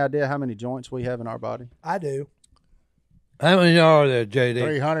have any idea how many joints we have in our body? I do. How many are there, JD?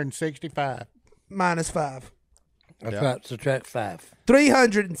 365. -5. That's Yeah. right. Subtract 5.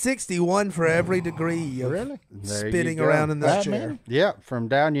 361 for every degree of Really? There you spinning go. around in this That chair. many? Yep, from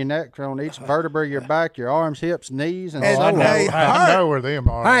down your neck, on each vertebra of your back, your arms, hips, knees, and And so I on. know, they I hurt. know where them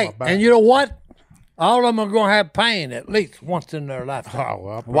are. on Hey, my back. and you know what? All of them are going to have pain at least once in their lifetime. Oh,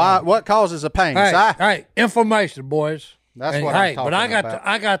 well, Why? What causes a pain? Hey, Si? hey, information, boys. That's And, what I'm hey, but talking about.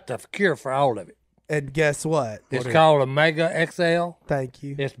 I got the cure for all of it. And guess what? It's called Omega XL. Thank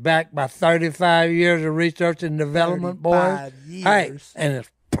you. It's backed by 35 years of research and development, boys. 35 Hey, years. and it's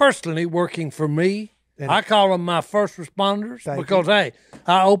personally working for me. And- I call them my first responders Thank because, hey,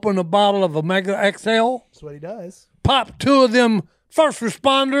 I open a bottle of Omega XL, That's what he does. pop 2 of them first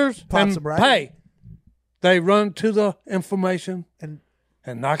responders, Pops and them right hey, they run to the information And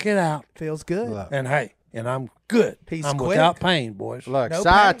and knock it out. feels good. Look. And hey, and I'm good. He's I'm quick. without pain, boys. Look, No Si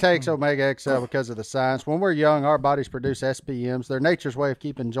pain. takes Omega XL because of the science. When we're young, our bodies produce SPMs. They're nature's way of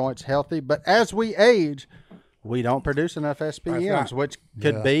keeping joints healthy. But as we age, we don't produce enough SPMs, That's right. which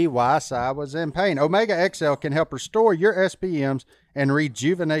could be why Si was in pain. Omega XL can help restore your SPMs and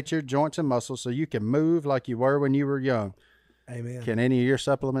rejuvenate your joints and muscles so you can move like you were when you were young. Amen. Can any of your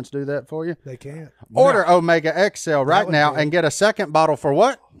supplements do that for you? They can't. Order Omega XL right now and get a second bottle for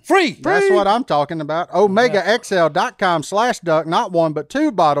what? Free. That's what I'm talking about. OmegaXL.com/duck. Not one, but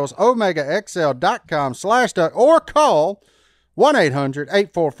 2 bottles. OmegaXL.com/duck. Or call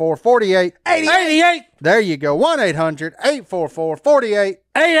 1-800-844-4888. 88. There you go. 1-800-844-4888.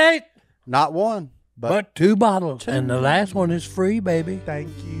 88. Not one, But 2 bottles. And the last one is free, baby. Thank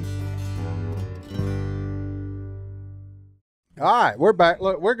you. All right, we're back.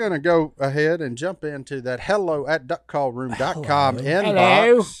 Look, we're going to go ahead and jump into that hello@duckcallroom.com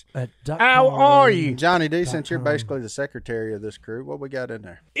inbox. How are you? Johnny D, since you're basically the secretary of this crew, what we got in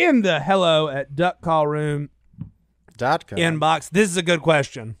there? In the hello at Duck Call Room .com. inbox, this is a good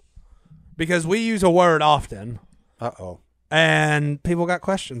question because we use a word often Uh-oh. and people got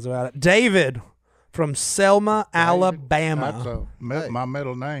questions about it. David from Selma, Alabama. That's my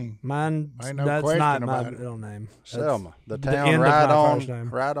middle name. Mine, Ain't no that's question not my about it. middle name. Selma, the the town end of right my first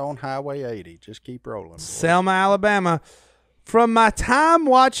name. on Highway 80. Just keep rolling. boys. Selma, Alabama. From my time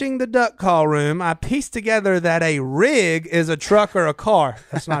watching the Duck Call Room, I pieced together that a rig is a truck or a car.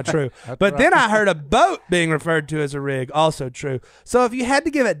 That's not true. But then I heard a boat being referred to as a rig. Also true. So if you had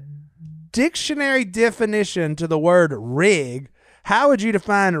to give a dictionary definition to the word rig, how would you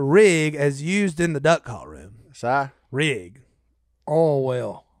define rig as used in the Duck Call Room? Si? Rig. Oh,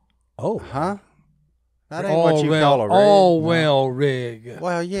 well. Oh. Huh? That ain't what you call a rig. Oh, well, rig.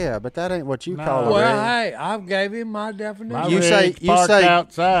 Well, yeah, but that ain't what you call a Well, rig. hey, I've gave him my definition. My You rig's parked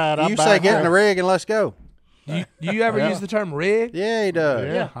outside. I You back say get in up. the rig and let's go. Do you ever use the term rig? Yeah, he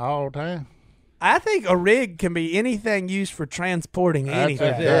does. Yeah, all the time. I think a rig can be anything used for transporting anything.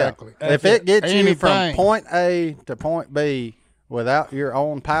 That's exactly. If it gets you from Anything. point A to point B without your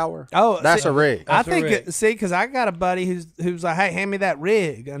own power, that's see, a rig. I That's a think rig. because I got a buddy who's like, hey, hand me that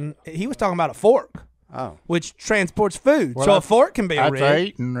rig, and he was talking about a fork, Oh. which transports food. Well, so a that's- fork can be a That's a rig.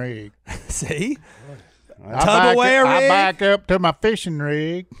 eating rig. See, I Tupperware back, rig? I back up to my fishing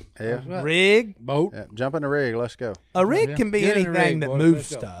rig. Yeah. rig. Boat. Yeah, jump in the rig. Let's go. A rig can be Get in the anything rig, that boys.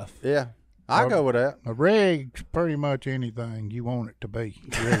 moves Let's go. stuff. Yeah. I go with that. A rig's pretty much anything you want it to be.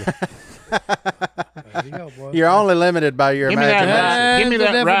 Really. There you go, boy. You're only limited by your Give me that imagination. right. Give me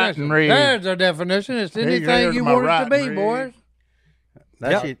There's that the writing definition. rig. There's the definition. It's anything Here's you my want it to writing be, rig. boys.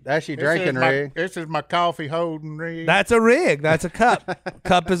 That's your drinking rig. This is my coffee holding rig. That's a rig. That's a cup.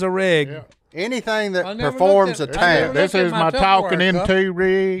 Cup is a rig. Yeah. Anything I that never performs a looked at- I never task. looked This at is my my Tupperware talking cup. into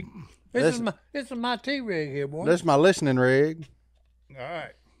rig. This is my T rig here, boy. This is my listening rig. All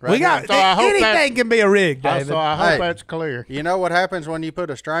right. Right We got So I hope anything can be a rig, David. So I hope Hey. that's clear. You know what happens when you put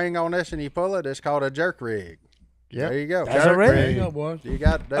a string on this and you pull it? It's called a jerk rig. Yep. There you go. That's a rig. There you go, boys. You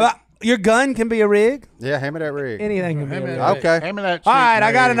got that. Your gun can be a rig. Yeah, hand me that rig. Anything can be a Hand me rig. that. Okay. Hand me that All right, sheet,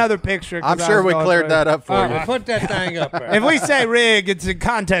 I got Rig. another picture. 'cause I'm I sure was we going cleared through. that up for All you. right, put that thing up there. If we say rig, it's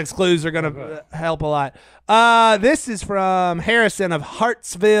context clues are going to help a lot. This is from Harrison of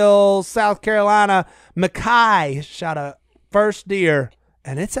Hartsville, South Carolina. Mackay shot a first deer,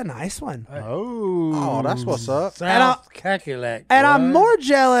 and it's a nice one. Oh. Oh, that's what's up. South Cackalack. And I'm boy. more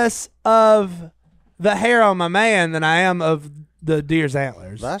jealous of the hair on my man than I am of the deer's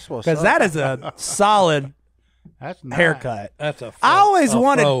antlers. That's what's Because up. that is a solid That's nice. haircut. That's a. I always a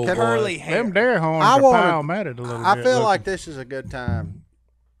wanted fro, boy. curly hair. Them deer horns I are wanted- palmetted a little I bit. feel looking. like this is a good time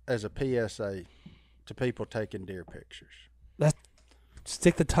as a PSA to people taking deer pictures.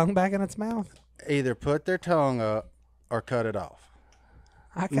 Stick the tongue back in its mouth. Either put their tongue up or cut it off.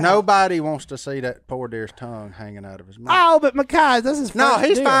 I kinda- Nobody wants to see that poor deer's tongue hanging out of his mouth. Oh, but Mackay, this is No, first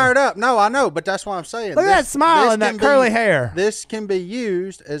he's deer. fired up. No, I know, but that's what I'm saying. Look at that smile and that can be- curly hair. This can be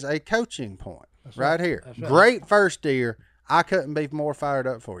used as a coaching point right here. That's right. Great first deer. I couldn't be more fired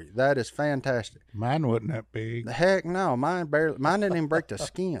up for you. That is fantastic. Mine wasn't that big. The heck no, mine didn't even break the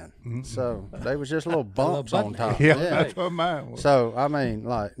skin. So they was just little bumps on top. Yeah, that's what mine was. So I mean,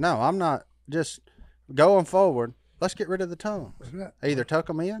 like, no, I'm not just going forward. Let's get rid of the tongue. right. Either tuck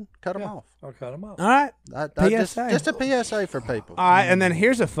them in, cut them off. I'll cut them off. All right. Just a PSA for people. All right, and then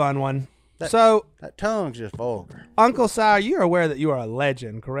here's a fun one. So, That tongue's just vulgar. Uncle Si, you're aware that you are a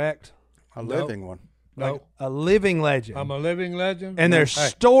legend, correct? A living one. No, A living legend. I'm a living legend. And there's Hey,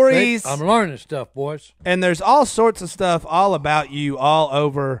 stories, see, I'm learning stuff, boys. and there's all sorts of stuff all about you all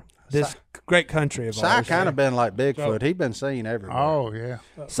over this great country of Si ours. kind of been like Bigfoot. He been seen everywhere. Oh, yeah.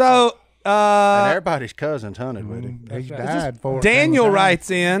 So, And everybody's cousins hunted with him. He right. died for it. Daniel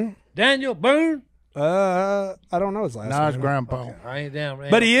writes in, Daniel Boone. I don't know his last No, his name. grandpa. I ain't down.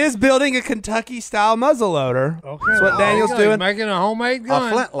 But he is building a Kentucky-style muzzleloader. Okay, That's what well, Daniel's there you go. doing. He's making a homemade A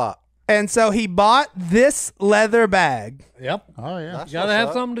gun. flintlock. And so he bought this leather bag. Yep. Oh, yeah. That's Gotta what's have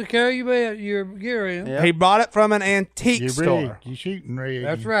up. something to carry your gear in. Yeah. He bought it from an antique You store. rig. You shooting rig.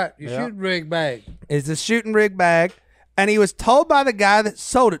 That's right. You Yeah. shoot rig bag. It's a shooting rig bag. And he was told by the guy that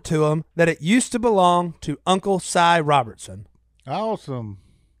sold it to him that it used to belong to Uncle Si Robertson. Awesome.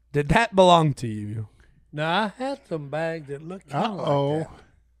 Did that belong to you? Now I had some bags that looked kind of Uh-oh. like that,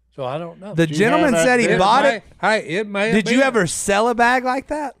 so I don't know. The you gentleman have that said he there? bought it. Hey, it may. Did you ever sell a bag like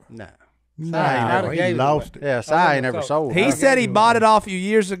that? No. No, never he gave it lost away. it. Yeah, Si I ain't never never sold. sold. He one. said he bought it off you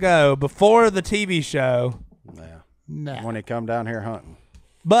years ago before the TV show. Yeah. No. When he come down here hunting.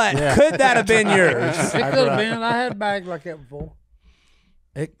 But could that have been yours? It could have been. I had bags like that before.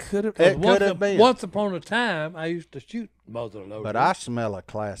 It could have. It Once could have been. Once upon a time, I used to shoot muzzle loaders. But I smell a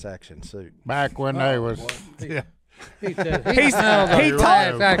class action suit. Back when they was. Yeah. He said He's- he he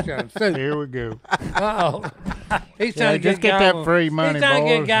told action suit. Here we go. Uh-oh. He's Yeah, trying to just get get that Godwin- free money, He's trying to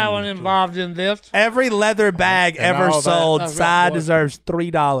boys, get Godwin and- involved in this. Every leather bag And ever all that. sold, That's Si right, boy. deserves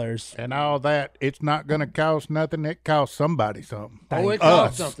 $3. And all that. It's not going to cost nothing. It costs somebody something. Oh, it Us.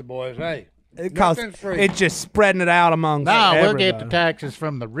 costs something, boys. Hey. It costs. Nothing's free. It's just spreading it out among. No, we'll get the everybody. taxes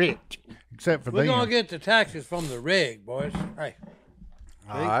from the rich, except for We're them. going to get the taxes from the rig, boys. Hey.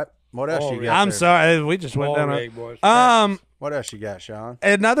 All right. What else Oh, you yeah. got? I'm there? sorry, we just went All down. rig, boys. What else you got, Sean?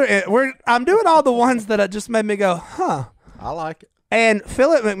 I'm doing all the ones that just made me go, huh. I like it. And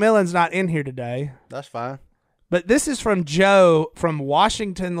Phillip McMillan's not in here today, That's fine. but this is from Joe from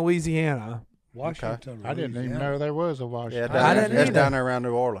Washington, Louisiana. Washington. I didn't even Louisiana. know there was a Yeah, Washington. down there, didn't it's either. down there around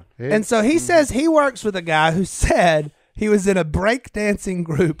New Orleans. And so he says he works with a guy who said he was in a breakdancing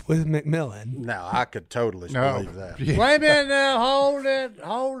group with McMillan. No, I could totally No. believe that. Yeah. Wait a minute now. Hold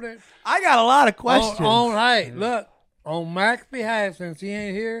it. I got a lot of questions. Hey, look. On Mac's behalf, since he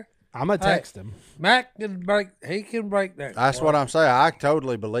ain't here, I'm going to text him. Mac can break. He can break that. That's what I'm saying. I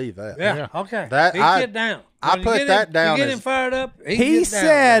totally believe that. Yeah. Okay. That- he I- get down. I When you put get that him, down You get as- him fired up. He get down,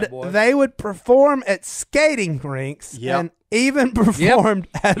 said boy. they would perform at skating rinks Yep. and even performed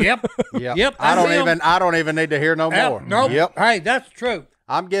at Yep. Yep. Yep, I I see 'em. I don't even need to hear no more. Nope. Yep. Hey, that's true.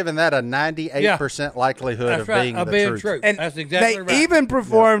 I'm giving that a 98% likelihood That's of right. being Of the being truth. true. And That's exactly they right. even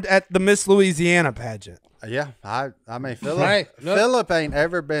performed at the Miss Louisiana pageant. Yeah, I mean, Philip, Hey, look. Philip ain't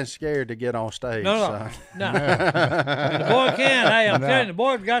ever been scared to get on stage. No. son. And the boy can. Hey, I'm telling you, the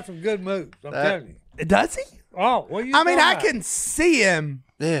boy's got some good moves. I'm telling you. Does he? Oh, what you I mean, I talking can see him.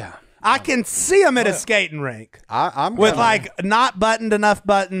 Yeah, I can see him at a skating rink I'm with gonna- like not buttoned enough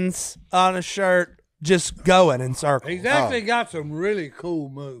buttons on a shirt just going in circles. He's actually got some really cool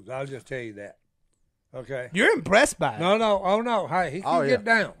moves. I'll just tell you that. Okay. You're impressed by it. No. Oh no. Hey, he can get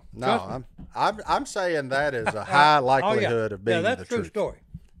down. No, I'm saying that is a high likelihood of being that's the a true truth. story.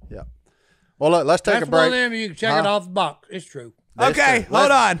 Yeah. Well, look, let's take That's a break. one of them you can check it off the box. It's true. That's Okay, true.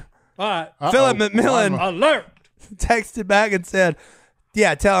 hold on. All right. Phillip McMillan Alert. texted back and said,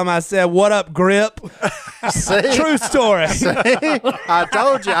 yeah, tell him I said, what up, Grip? See? True story. I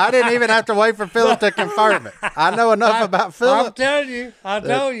told you. I didn't even have to wait for Philip to confirm it. I know enough about I'm Philip. telling you. I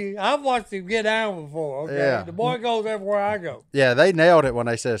told you. I've watched him get down before. Okay. Yeah. The boy goes everywhere I go. Yeah, they nailed it when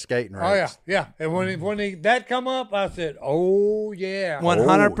they said skating Oh yeah, rinks. yeah. And when that come up, I said, "Oh yeah,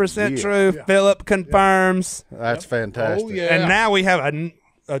 100% yeah. true. Philip confirms. That's fantastic. oh yeah." And now we have a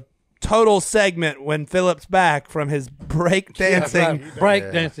total segment when Philip's back from his breakdancing,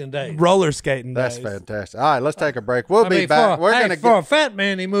 breakdancing day. roller skating That's days. fantastic. All right, let's take a break. We'll be back. For We're a fat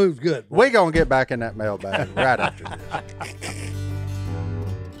man, he moves good. we're gonna get back in that mailbag right after this.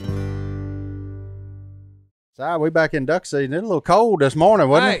 So we back in duck season. It's a little cold this morning,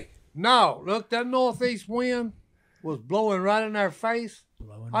 wasn't it? Hey, no, look, that northeast wind was blowing right in our face.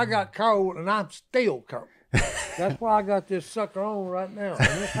 I got cold, and I'm still cold. That's why I got this sucker on right now.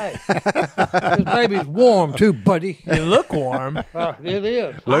 And this baby's warm too, buddy. You look warm. It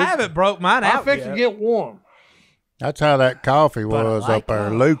is. I haven't broke mine I'm out fixing to yet. get warm. That's how that coffee I was like up there,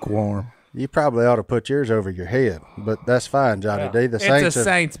 that. lukewarm. You probably ought to put yours over your head, but that's fine, Johnny D. The It's Saints a have,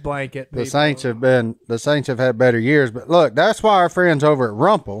 Saints blanket. the people. Saints have had better years. But look, that's why our friends over at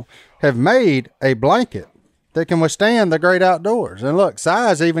Rumpel have made a blanket that can withstand the great outdoors. And look,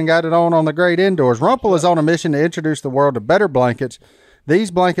 Si's even got it on the great indoors. Rumpel is on a mission to introduce the world to better blankets.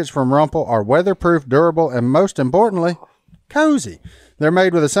 These blankets from Rumpel are weatherproof, durable, and most importantly, cozy. They're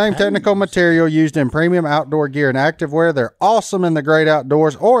made with the same technical material used in premium outdoor gear and activewear. They're awesome in the great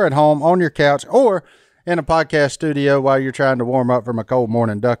outdoors or at home on your couch or in a podcast studio while you're trying to warm up from a cold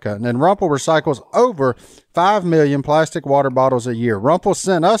morning duck hunting. And Rumpel recycles over 5 million plastic water bottles a year. Rumpel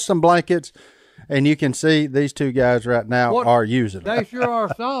sent us some blankets, and you can see these two guys right now are using them. They sure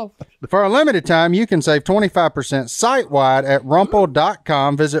are soft. For a limited time, you can save 25% site-wide at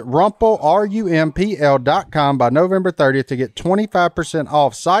rumpel.com. Visit rumpel, rumpl.com by November 30th to get 25%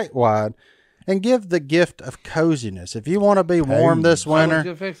 off site-wide and give the gift of coziness. If you want to be warm this I was winter,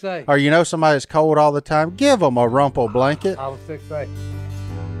 just fixing to say. or you know somebody that's cold all the time, give them a Rumpel blanket. I was fixing to say.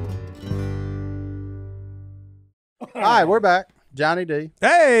 All right, we're back. Johnny D.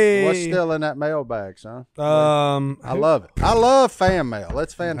 Hey. What's still in that mailbag, son? I I love it. I love fan mail.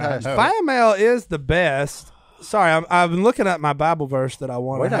 It's fantastic. fan mail is the best. Sorry, I've been looking at my Bible verse that I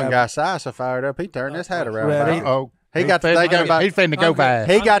want We to done have. got Sisa fired up. He turned his hat around. Ready? back. Oh, He got to thinking about He's finna go bad.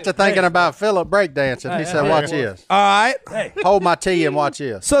 he got to thinking about Philip breakdancing. He said, "Watch this. All right. Hold my tea and watch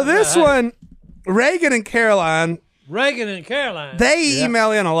this." So this one, Reagan and Caroline, Reagan and Caroline. they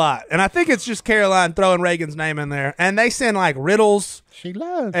email in a lot. And I think it's just Caroline throwing Reagan's name in there. And they send like riddles. She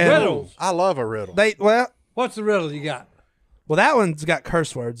loves And Riddles. I love a riddle. What's the riddle you got? Well, that one's got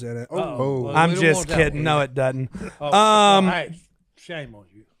curse words in it. Oh. Well, I'm we don't just want that kidding. one. No, it doesn't. Hey, shame on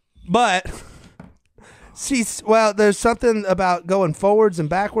you. But there's something about going forwards and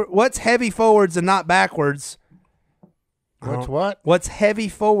backwards. What's heavy forwards and not backwards? What's what? What's heavy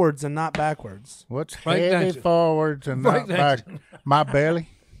forwards and not backwards? What's Break heavy dancing. forwards and not Break back? My belly.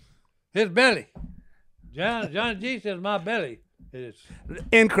 His belly. Johnny G says my belly is.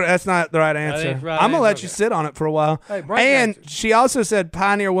 Incorrect. That's not the right answer. ain't right I'm gonna let answer. you sit on it for a while. Hey, break and dancing. she also said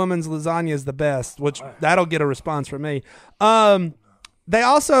Pioneer Woman's lasagna is the best, which that'll get a response from me. They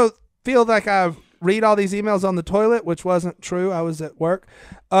also feel like I read all these emails on the toilet, which wasn't true. I was at work.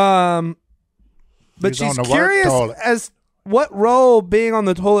 But was she's on the work curious toilet. as what role being on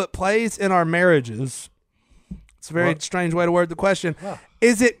the toilet plays in our marriages. It's a very strange way to word the question.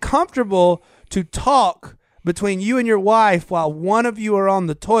 Is it comfortable to talk between you and your wife while one of you are on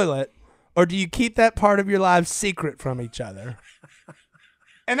the toilet, or do you keep that part of your lives secret from each other?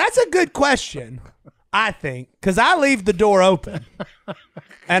 And that's a good question, I think, because I leave the door open,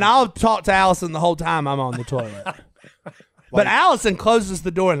 and I'll talk to Allison the whole time I'm on the toilet. But Allison closes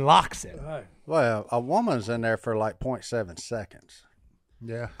the door and locks it. Well, a woman's in there for like 0.7 seconds.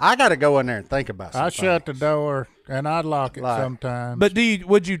 Yeah. I got to go in there and think about something. I shut the door and I'd lock it Like- sometimes. But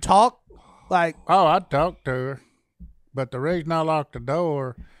would you talk like? Oh, I'd talk to her. But the reason I lock the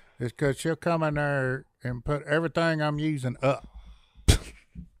door is because she'll come in there and put everything I'm using up.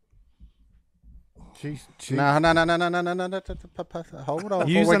 She's No. Hold on. Before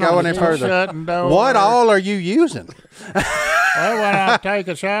Using we go on any the further. shutting door. What all are you using? Well, when I take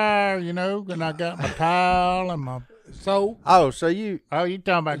a shower, and I got my towel and my. So Oh, so you. Oh, you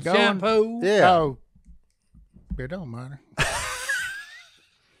talking about going? shampoo. Yeah. Oh, It don't matter.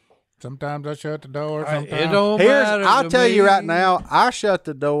 Sometimes I shut the door. It Sometimes. don't matter. I'll to tell you me. right now, I shut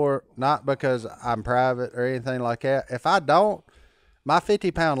the door not because I'm private or anything like that. If I don't, my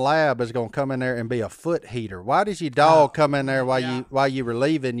 50-pound lab is going to come in there and be a foot heater. Why does your dog come in there while you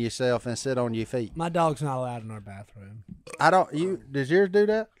relieving yourself and sit on your feet? My dog's not allowed in our bathroom. Does yours do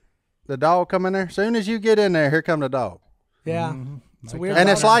that? The dog come in there? Soon as you get in there, here come the dog. Yeah. It's a weird. And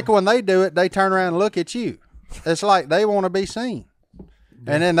it's dog. like when they do it, they turn around and look at you. It's like they want to be seen.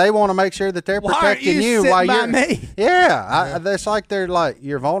 And then they want to make sure that they're Why aren't protecting you you sitting while by you're me? Yeah, it's like they're like,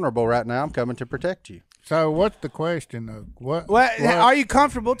 you're vulnerable right now. I'm coming to protect you. So what's the question of what? Well, are you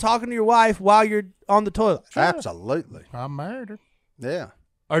comfortable talking to your wife while you're on the toilet? Absolutely. I'm married her. Yeah.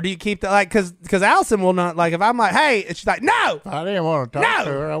 Or do you keep that like because Allison will not like if I'm like, hey, and she's like, no. I didn't want to talk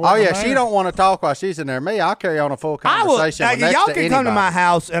to her. I Oh wasn't yeah, married. she don't want to talk while she's in there. Me, I'll carry on a full I will. conversation. Like, next y'all to can come to anybody. my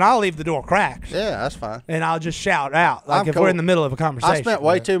house and I'll leave the door cracked. Yeah, that's fine. And I'll just shout out like I'm if cool. we're in the middle of a conversation. I spent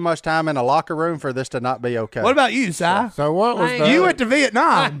way too much time in a locker room for this to not be okay. What about you, Si? So what was the? You went to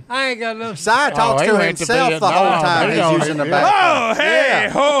Vietnam. I ain't got nothing. Si talks he to went to himself the whole Vietnam. time He he's don't using the even- bathroom. Oh, hey,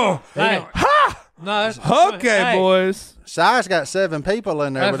 ho. Hey, Ha! no, it's, Okay, hey, boys. Si's got 7 people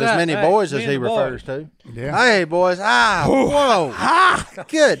in there That's with as right. many Hey, boys as me he and the refers boys. to. Yeah. Hey, boys. Whoa.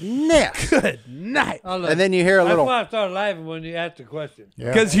 Good nick. Good night. Oh, look, And then you hear a that's little. why I started laughing when you asked the question.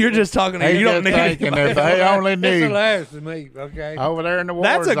 Yeah. Because you're just talking to He you don't just need thinking anybody. if they only It's knew hilarious to me, okay? over there in the war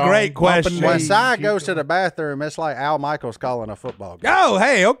That's a zone, great question. bumping When knees. Si goes to the bathroom, it's like Al Michaels calling a football game. Oh,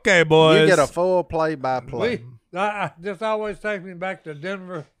 hey, okay, boys. You get a full play-by-play. I just always take me back to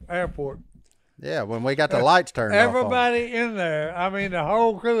Denver Airport. Yeah, when we got the lights turned off. Everybody in there, I mean, the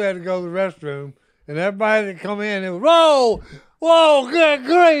whole crew had to go to the restroom, and everybody that come in, it was, whoa, good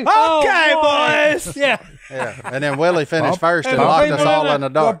grief. Okay, boy. boys. Yeah. Yeah, and then Willie finished first and the locked people us all there- in the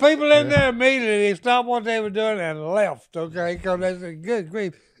dark. The people in there immediately stopped what they were doing and left, okay? Because they said, good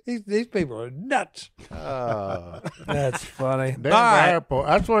grief, these people are nuts. That's funny. Denver All right. Airport.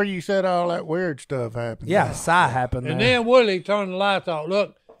 That's where you said all that weird stuff happened. Yeah, Si happened And there. then Willie turned the lights off.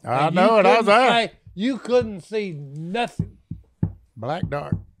 Look. I and know you it. I was couldn't there. you couldn't see nothing. Black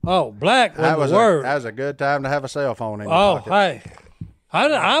dark. Oh, black That was was the word. that was a good time to have a cell phone in your Oh, pocket. hey.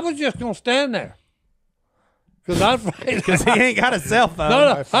 I was just going to stand there. Because I'm afraid. Because he ain't got a cell phone.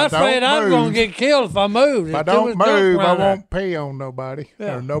 No, If I I'm afraid don't I'm going move- to get killed if I move. If I There's too don't much junk move, I around there. won't pee on nobody.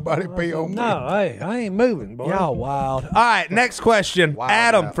 Yeah. Or nobody pee on me. No, hey, I ain't moving, boy. Y'all wild. All right, next question. Wild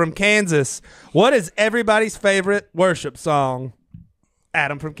Adam out. from Kansas. What is everybody's favorite worship song?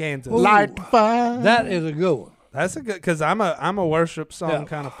 Adam from Kansas. Light the fire. That is a good one. That's a good because I'm a worship song Yeah.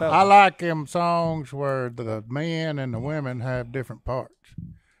 kind of fella. I like them songs where the men and the women have different parts.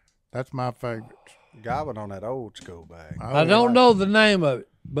 That's my favorite. Godwin on that old school bag. I don't know the name of it,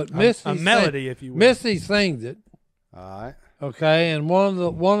 but Missy a melody, if you will. Missy sings it. All right. Okay, and one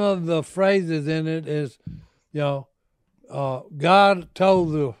of the phrases in it is, God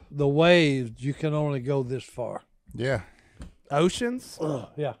told the waves, you can only go this far. Yeah. Oceans.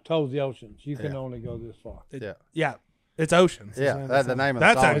 Yeah, told the oceans, you can only go this far. Yeah. Yeah, it's Oceans. Yeah, that's the name of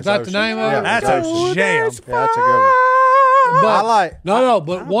That's the song. a- is Is that the Ocean. name of Yeah, it? That's it's a Ocean. jam. Yeah, that's a good one. But I like. no,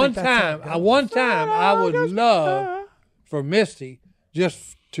 but one think that's how time, it goes. one time, I would love for Misty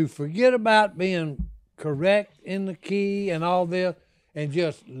just to forget about being correct in the key and all this, and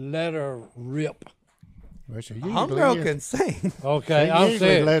just let her rip. Well, she Homegirl usually can is. sing, Okay, She I'm usually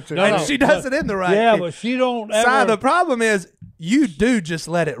saying, lets her- and she does it in the right Yeah, key. but she don't Si, ever. the problem is you do just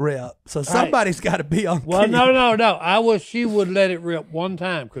let it rip. So somebody's got to be on Well, key. no. I wish she would let it rip one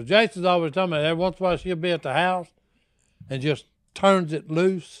time, because Jason's always talking about it. Every once in a while she'll be at the house and just turns it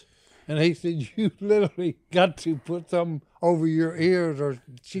loose. And he said, you literally got to put something over your ears or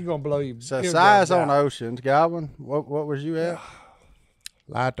she going to blow you. So eardrums size on out. Oceans. Godwin, what was you at?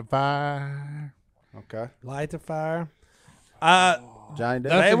 Light the fire. Okay. Light the fire. Johnny Depp.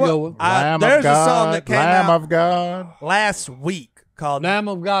 That's a good one. Lamb There's of God. a song that came Lamb out of God. last week called Lamb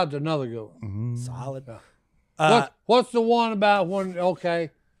of God's another good one. Solid. What's the one about when, okay.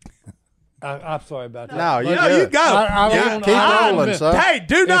 I'm sorry about that. No, you No, good. you go. Keep rolling, son. Hey,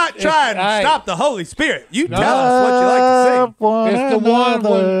 do not try and hey. stop the Holy Spirit. You tell us what you like to sing. It's the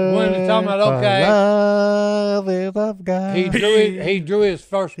one when it's talking about, okay, Love is of God. he drew his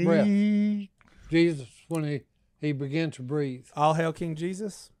first breath. Jesus, when he began to breathe. All Hail King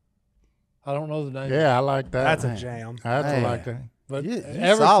Jesus. I don't know the name. Yeah, I like that. That's a jam. That's Man. I like that. But You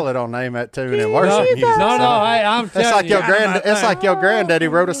every- solid on name that tune and No, worship music. no, son. hey, I'm It's telling like you. your it's like your granddaddy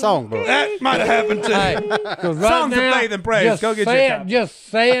wrote a songbook. That might have happened too. Hey, 'cause right Songs of now, faith and praise. just Go get your saying, copy. just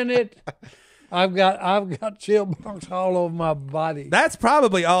saying it I've got chill bumps all over my body. That's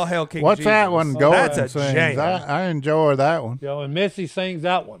probably All Hail King What's Jesus. that one? Go That's a sings. jam. I enjoy that one. You know, and Missy sings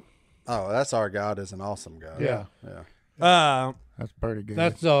that one. Oh, that's our God is an awesome God. Yeah. That's pretty good.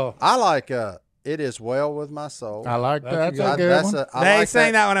 That's I like It Is Well With My Soul. I like that. That's That's a a good one. They like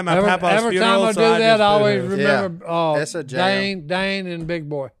sang that one at my every papa's time funeral. I do so I that, just I always do that. remember It's a jam. Dane and Big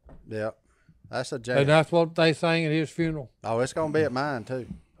Boy. Yep. That's a jam. And that's what they sang at his funeral. Oh, it's going to be at mine, too.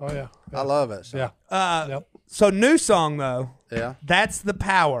 Oh, yeah. I love it. Yeah. Yep. So new song though. Yeah. That's the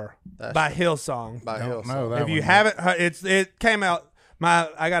Power That's by Hillsong. By Don't Hillsong. know that If you one. haven't heard, it came out.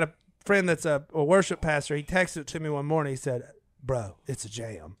 I got a friend that's a worship pastor. He texted it to me one morning. He said, "Bro, it's a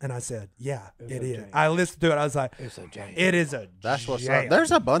jam," and I said, "Yeah, it is." I listened to it. I was like, It's a jam. "It is a That's what's jam." up.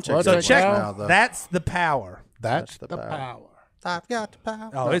 There's a bunch of What's good that ones check. now, though. That's the Power. That's the the power. power. I've got the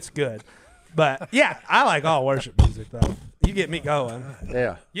power. Oh, it's good. But yeah, I like all worship music though. You get me going.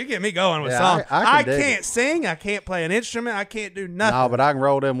 Yeah. You get me going with Yeah, songs. I can dig can't it. sing. I can't play an instrument. I can't do nothing. No, but I can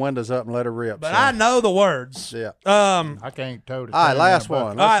roll them windows up and let her rip. But son. I know the words. Yeah. I can't totally. All right, last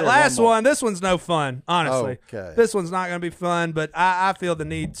one. All right, Let's do last more. one. This one's no fun, honestly. Okay. This one's not going to be fun, but I feel the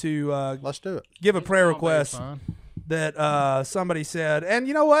need to Let's do it. give a prayer request that somebody said. And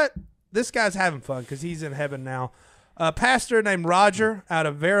you know what? This guy's having fun because he's in heaven now. A pastor named Roger out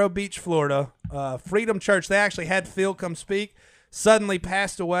of Vero Beach, Florida, Freedom Church. They actually had Phil come speak. Suddenly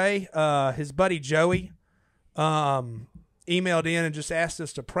passed away. His buddy Joey emailed in and just asked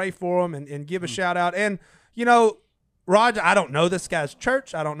us to pray for him and give a shout out. And, you know, Roger, I don't know this guy's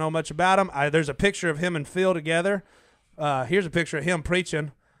church. I don't know much about him. There's a picture of him and Phil together. Here's a picture of him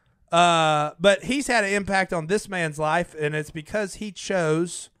preaching. But he's had an impact on this man's life, and it's because he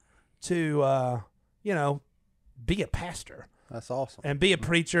chose to, be a pastor That's awesome. and be a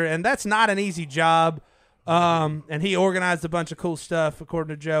preacher, and that's not an easy job. And he organized a bunch of cool stuff,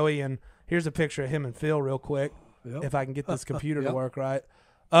 according to Joey. And here's a picture of him and Phil, real quick, if I can get this computer to work right.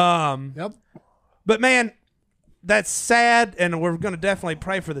 Yep. But man, that's sad, and we're going to definitely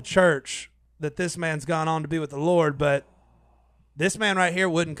pray for the church that this man's gone on to be with the Lord. But this man right here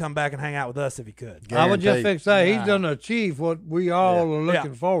wouldn't come back and hang out with us if he could. I would just Guaranteed. say he's done achieve what we all are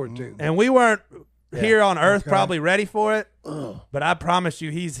looking forward to. And we weren't here on earth probably ready for it, but I promise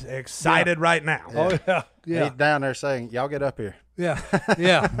you he's excited right now. Oh, yeah. Yeah. He's down there saying, y'all get up here. Yeah.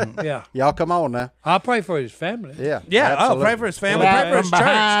 Yeah. Yeah. Y'all come on now. I'll pray for his family. Yeah. Yeah, absolutely. pray for his family, Well, pray for his from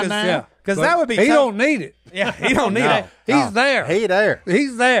behind church, now. because But that would be he tough. don't need it. Yeah, he don't need No. it. He's there. He there.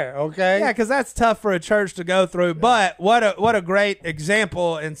 He's there. Okay. Yeah, because that's tough for a church to go through. But what a great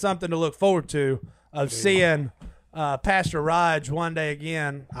example and something to look forward to of seeing Pastor Raj one day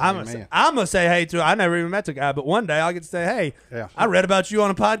again. I'm gonna say hey to. I never even met the guy, but one day I'll get to say hey. Yeah. I read about you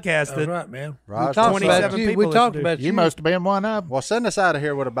on a podcast. That's That right, man. Raj, We talked 27 about you. people We talked listen to about You must have been one of them. Well, send us out of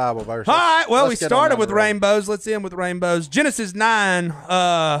here with a Bible verse. All right. Well, we Let's get on started down with the road. rainbows. Let's end with rainbows. Genesis 9,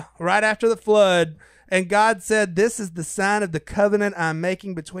 right after the flood. And God said, "This is the sign of the covenant I'm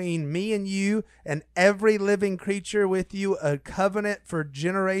making between me and you and every living creature with you, a covenant for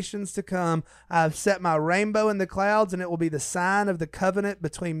generations to come. I have set my rainbow in the clouds, and it will be the sign of the covenant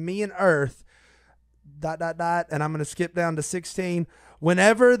between me and earth." ... And I'm going to skip down to 16.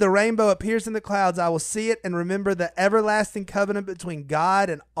 "Whenever the rainbow appears in the clouds, I will see it and remember the everlasting covenant between God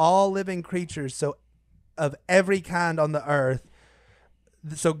and all living creatures, so of every kind on the earth.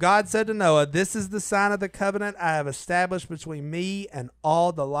 So God said to Noah, 'This is the sign of the covenant I have established between me and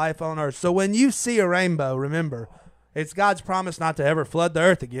all the life on earth.'" So when you see a rainbow, remember, it's God's promise not to ever flood the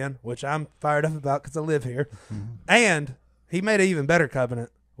earth again, which I'm fired up about because I live here. And he made an even better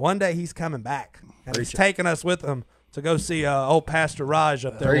covenant. One day he's coming back, and he's taking us with him to go see old Pastor Raj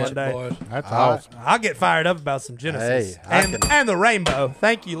up there one day. boys. That's awesome. I'll get fired up about some Genesis. Hey, and the rainbow.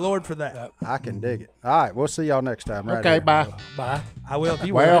 Thank you, Lord, for that. I can dig it. All right. We'll see y'all next time. Right Okay, here. bye. Bye. I will if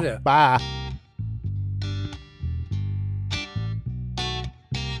you Well, will. bye.